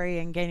the story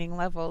and gaining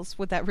levels,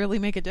 would that really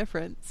make a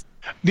difference?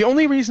 The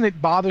only reason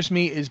it bothers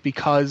me is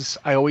because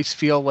I always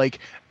feel like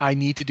I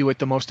need to do it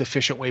the most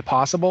efficient way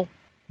possible.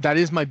 That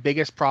is my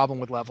biggest problem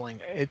with leveling.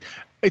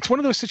 It's one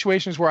of those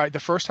situations where the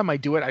first time I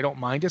do it, I don't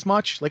mind as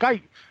much. Like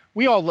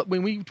we all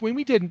when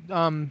we did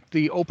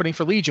the opening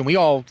for Legion, we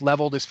all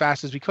leveled as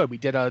fast as we could. We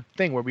did a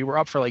thing where we were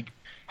up for like,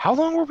 how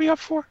long were we up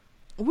for?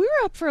 We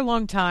were up for a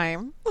long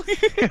time.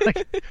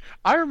 Like,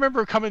 I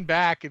remember coming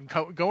back and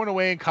going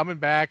away and coming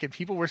back, and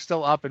people were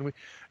still up, and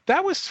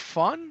that was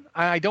fun.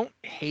 I don't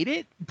hate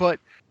it, but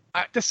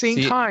at the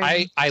same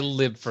time, I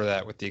live for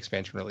that with the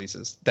expansion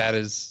releases.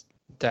 That's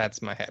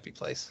my happy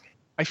place.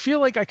 I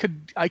feel like I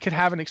could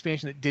have an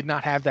expansion that did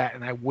not have that,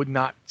 and I would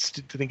not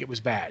think it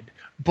was bad.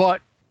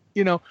 But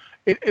you know,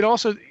 it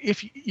also,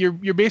 if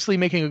you're basically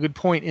making a good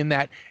point in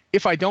that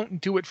if I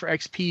don't do it for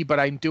XP, but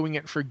I'm doing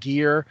it for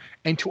gear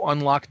and to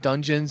unlock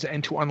dungeons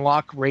and to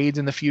unlock raids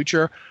in the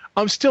future,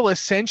 I'm still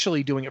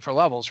essentially doing it for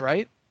levels,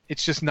 right?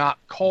 It's just not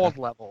called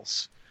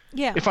levels.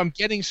 Yeah. If I'm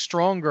getting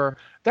stronger,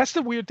 that's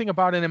the weird thing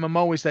about an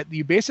MMO is that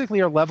you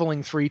basically are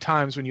leveling 3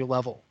 times when you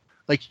level.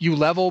 Like, you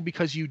level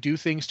because you do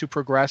things to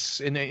progress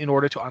in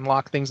order to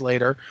unlock things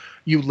later.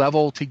 You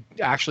level to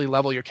actually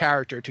level your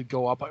character to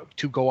go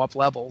up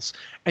levels,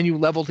 and you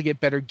level to get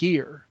better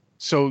gear.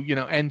 So, you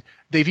know, and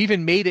they've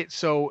even made it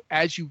so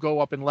as you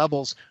go up in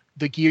levels,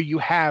 the gear you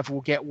have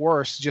will get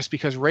worse just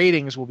because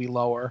ratings will be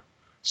lower.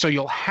 So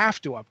you'll have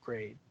to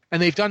upgrade.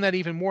 And they've done that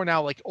even more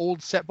now. Like,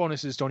 old set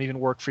bonuses don't even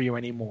work for you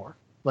anymore.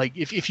 Like,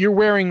 if you're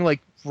wearing like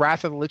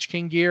Wrath of the Lich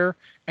King gear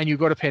and you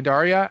go to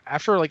Pandaria,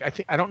 after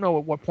like I don't know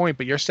at what point,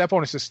 but your set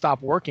bonuses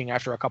stop working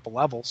after a couple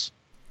levels.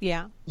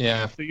 Yeah.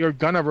 Yeah. So you're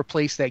gonna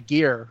replace that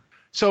gear.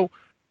 So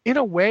in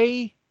a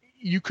way,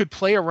 you could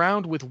play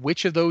around with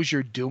which of those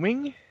you're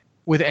doing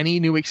with any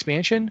new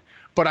expansion.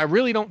 But I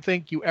really don't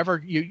think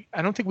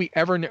I don't think we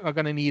ever are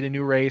going to need a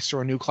new race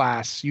or a new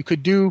class. You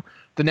could do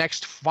the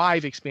next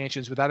 5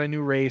 expansions without a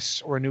new race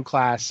or a new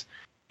class,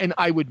 and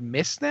I would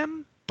miss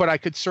them. But I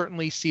could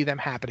certainly see them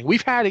happening.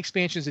 We've had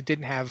expansions that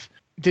didn't have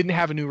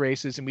new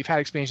races, and we've had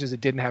expansions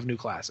that didn't have new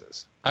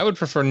classes. I would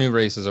prefer new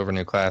races over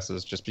new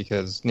classes, just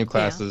because new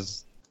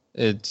classes,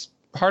 it's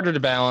harder to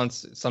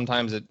balance.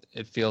 Sometimes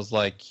it feels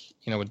like,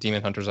 you know, with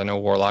Demon Hunters, I know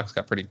Warlocks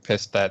got pretty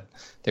pissed that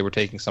they were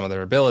taking some of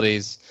their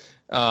abilities.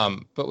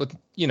 But with,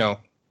 you know,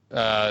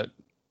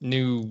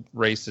 new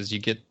races, you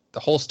get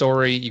the whole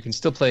story. You can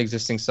still play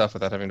existing stuff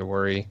without having to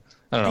worry.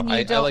 I don't know. And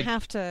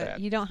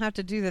you don't have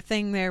to do the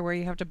thing there where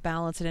you have to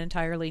balance an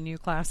entirely new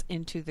class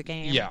into the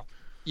game.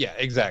 Yeah,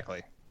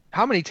 exactly.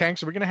 How many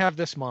tanks are we going to have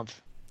this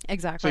month?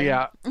 Exactly. So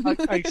yeah,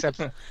 I accept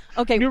that.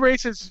 Okay. New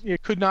races,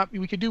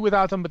 we could do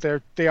without them,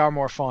 but they are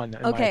more fun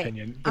in my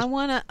opinion. I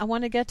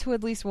wanna get to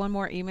at least one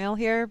more email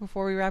here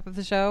before we wrap up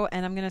the show,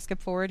 and I'm gonna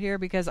skip forward here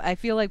because I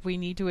feel like we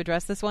need to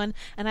address this one,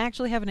 and I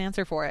actually have an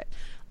answer for it.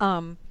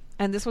 And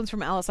this one's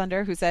from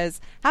Alessander, who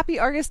says, "Happy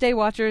Argus Day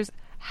watchers.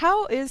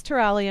 How is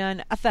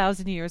Terralion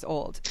 1,000 years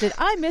old? Did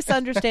I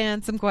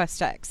misunderstand some quest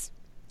text?"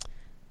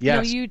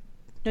 Yes.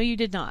 No, you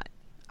did not.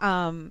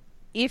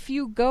 If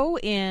you go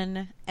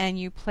in and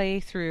you play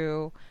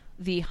through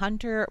the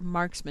Hunter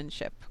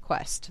Marksmanship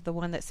quest, the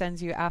one that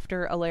sends you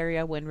after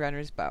Alaria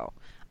Windrunner's bow,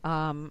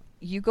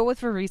 you go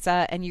with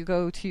Verisa and you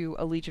go to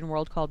a Legion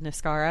world called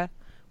Niskara,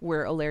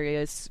 where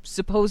Alaria is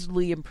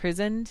supposedly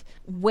imprisoned.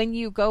 When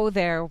you go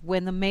there,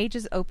 when the mage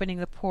is opening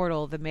the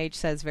portal, the mage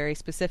says very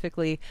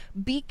specifically,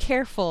 "Be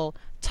careful,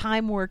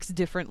 time works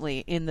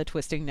differently in the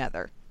Twisting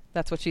Nether."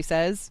 That's what she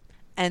says.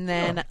 And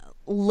then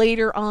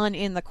later on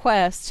in the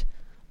quest,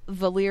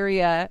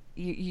 Valeria,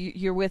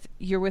 you're with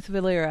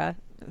Valeria,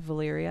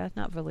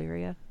 not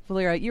Valeria.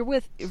 Valeria, you're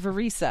with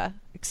Verisa.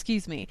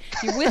 Excuse me.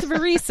 You're with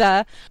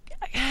Verisa.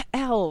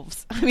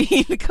 Elves. I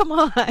mean, come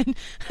on.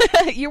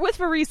 You're with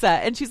Verisa,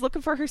 and she's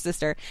looking for her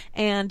sister.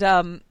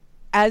 And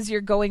as you're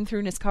going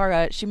through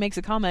Niskara, she makes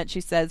a comment.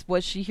 She says,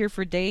 "Was she here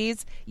for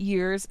days,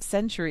 years,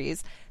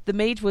 centuries?" The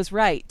mage was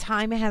right.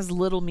 Time has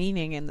little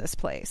meaning in this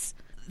place.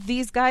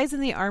 These guys in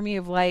the Army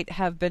of Light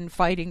have been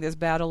fighting this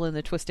battle in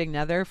the Twisting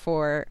Nether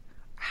for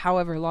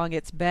however long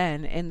it's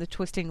been. In the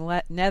Twisting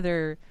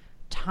Nether,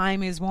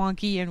 time is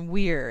wonky and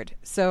weird.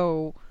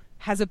 So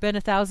has it been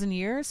 1,000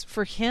 years?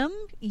 For him,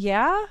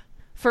 yeah.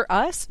 For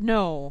us,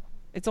 no.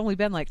 It's only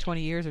been like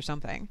 20 years or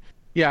something.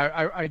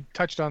 Yeah, I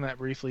touched on that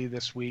briefly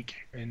this week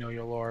in Know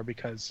Your Lore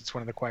because it's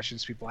one of the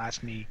questions people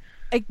ask me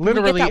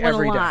Literally we get that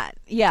every one a day. lot.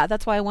 Yeah,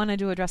 that's why I wanted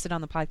to address it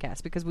on the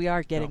podcast, because we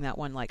are getting that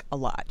one like a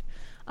lot.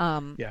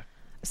 Yeah.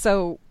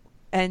 So,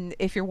 and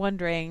if you're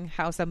wondering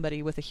how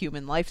somebody with a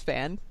human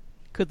lifespan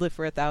could live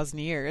for 1,000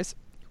 years,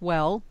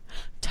 well,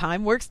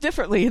 time works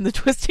differently in the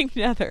Twisting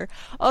Nether.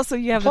 Also,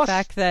 you have the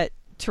fact that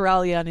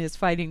Turalyon is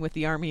fighting with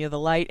the Army of the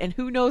Light, and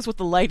who knows what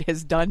the Light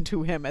has done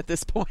to him at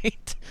this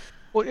point.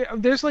 Well,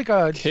 there's like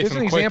a Gave there's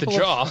an him quite the example.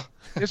 jaw.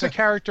 There's a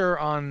character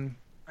on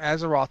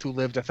Azeroth who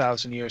lived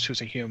 1,000 years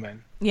who's a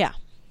human. Yeah.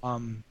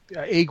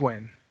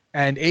 Aegwynn.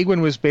 And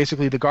Aegwynn was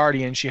basically the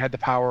guardian. She had the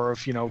power of,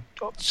 She the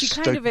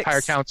kind of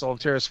entire council of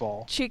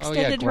Tirisfal. She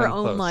extended her Glenn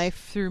own Close.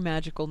 life through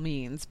magical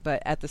means,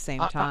 but at the same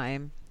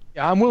time...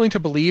 I'm willing to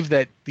believe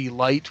that the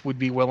Light would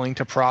be willing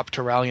to prop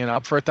Turalyon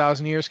up for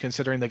 1,000 years,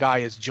 considering the guy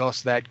is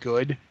just that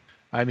good.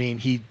 I mean,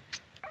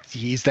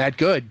 he's that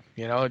good.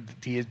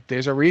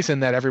 There's a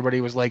reason that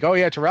everybody was like, oh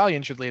yeah,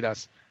 Turalyon should lead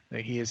us.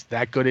 He is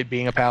that good at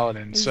being a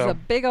paladin. He's a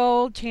big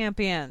old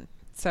champion.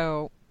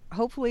 So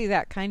hopefully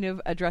that kind of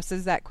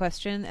addresses that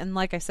question. And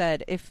like I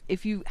said,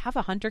 if you have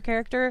a hunter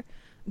character,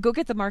 go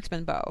get the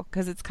marksman bow,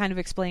 because it's kind of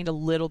explained a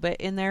little bit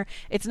in there.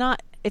 It's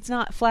not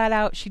flat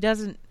out.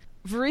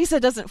 Verisa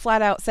doesn't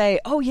flat out say,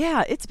 oh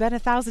yeah, it's been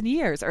 1,000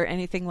 years or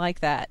anything like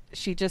that.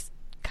 She just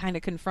kind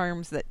of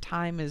confirms that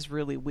time is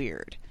really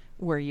weird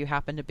where you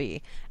happen to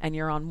be, and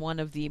you're on one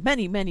of the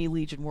many, many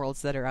Legion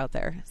worlds that are out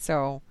there.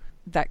 So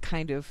that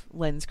kind of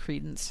lends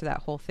credence to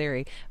that whole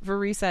theory.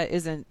 Verisa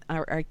isn't,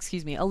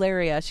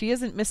 Alaria, she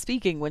isn't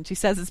misspeaking when she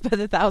says it's been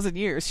 1,000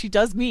 years. She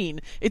does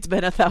mean it's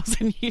been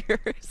 1,000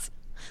 years.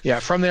 Yeah,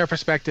 from their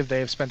perspective, they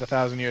have spent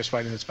 1,000 years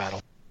fighting this battle.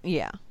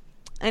 Yeah.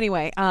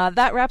 Anyway,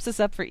 that wraps us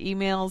up for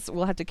emails.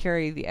 We'll have to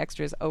carry the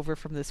extras over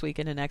from this week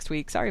into next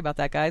week. Sorry about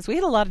that, guys. We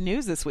had a lot of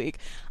news this week.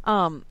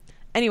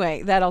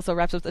 Anyway, that also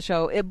wraps up the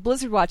show.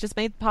 Blizzard Watch is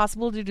made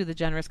possible due to the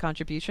generous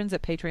contributions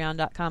at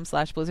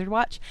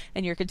patreon.com/BlizzardWatch,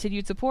 and your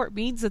continued support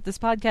means that this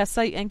podcast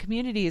site and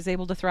community is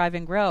able to thrive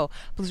and grow.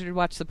 Blizzard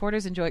Watch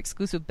supporters enjoy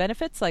exclusive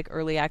benefits like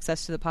early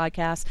access to the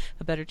podcast,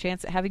 a better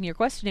chance at having your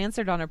question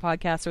answered on our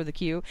podcast or the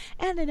queue,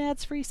 and an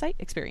ads-free site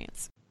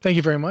experience. Thank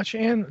you very much,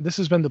 and this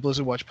has been the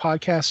Blizzard Watch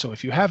podcast. So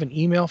if you have an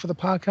email for the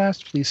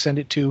podcast, please send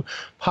it to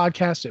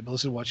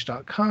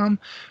podcast@blizzardwatch.com.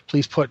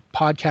 Please put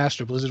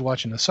podcast or Blizzard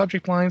Watch in the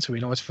subject line so we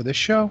know it's for this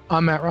show.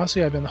 I'm Matt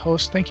Rossi. I've been the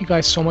host. Thank you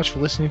guys so much for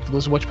listening to the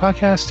Blizzard Watch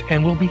podcast,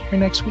 and we'll be here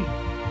next week.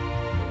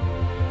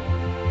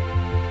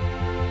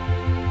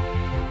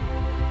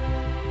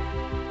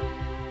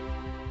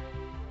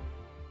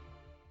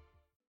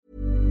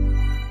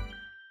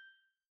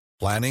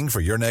 Planning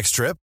for your next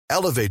trip?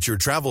 Elevate your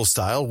travel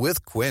style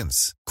with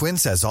Quince.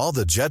 Quince has all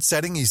the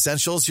jet-setting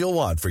essentials you'll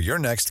want for your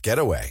next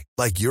getaway,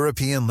 like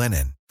European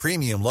linen,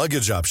 premium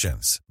luggage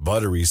options,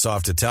 buttery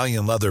soft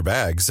Italian leather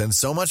bags, and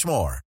so much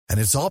more. And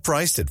it's all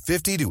priced at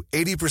 50 to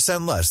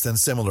 80% less than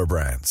similar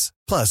brands.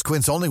 Plus,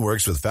 Quince only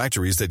works with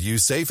factories that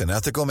use safe and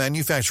ethical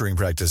manufacturing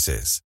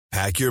practices.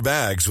 Pack your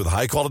bags with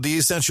high-quality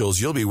essentials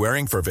you'll be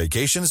wearing for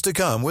vacations to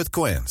come with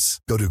Quince.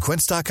 Go to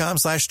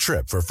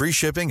quince.com/trip for free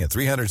shipping and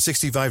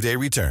 365-day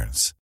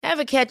returns.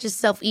 Ever catch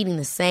yourself eating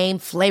the same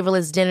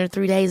flavorless dinner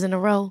 3 days in a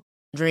row?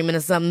 Dreaming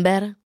of something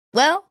better?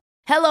 Well,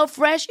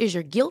 HelloFresh is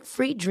your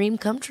guilt-free dream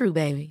come true,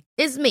 baby.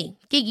 It's me,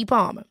 Keke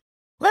Palmer.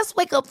 Let's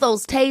wake up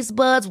those taste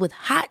buds with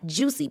hot,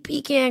 juicy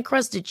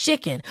pecan-crusted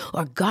chicken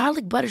or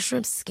garlic butter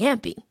shrimp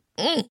scampi.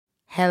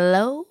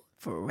 Hello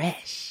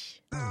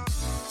Fresh.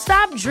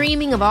 Stop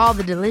dreaming of all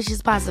the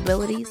delicious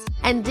possibilities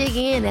and dig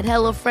in at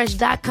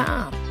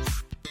HelloFresh.com.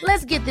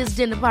 Let's get this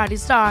dinner party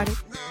started.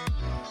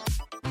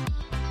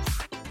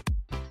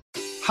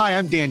 Hi,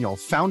 I'm Daniel,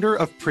 founder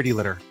of Pretty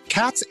Litter.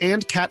 Cats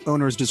and cat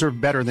owners deserve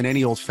better than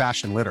any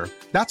old-fashioned litter.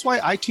 That's why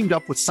I teamed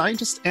up with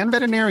scientists and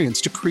veterinarians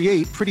to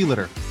create Pretty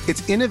Litter.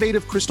 Its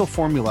innovative crystal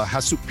formula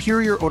has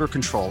superior odor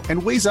control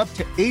and weighs up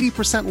to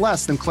 80%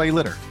 less than clay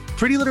litter.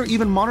 Pretty Litter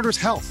even monitors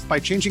health by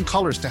changing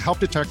colors to help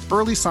detect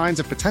early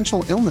signs of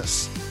potential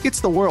illness.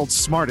 It's the world's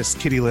smartest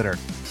kitty litter.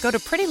 Go to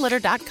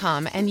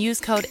prettylitter.com and use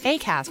code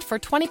ACAST for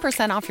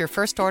 20% off your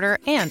first order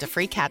and a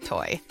free cat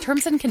toy.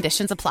 Terms and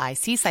conditions apply.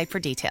 See site for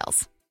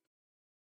details.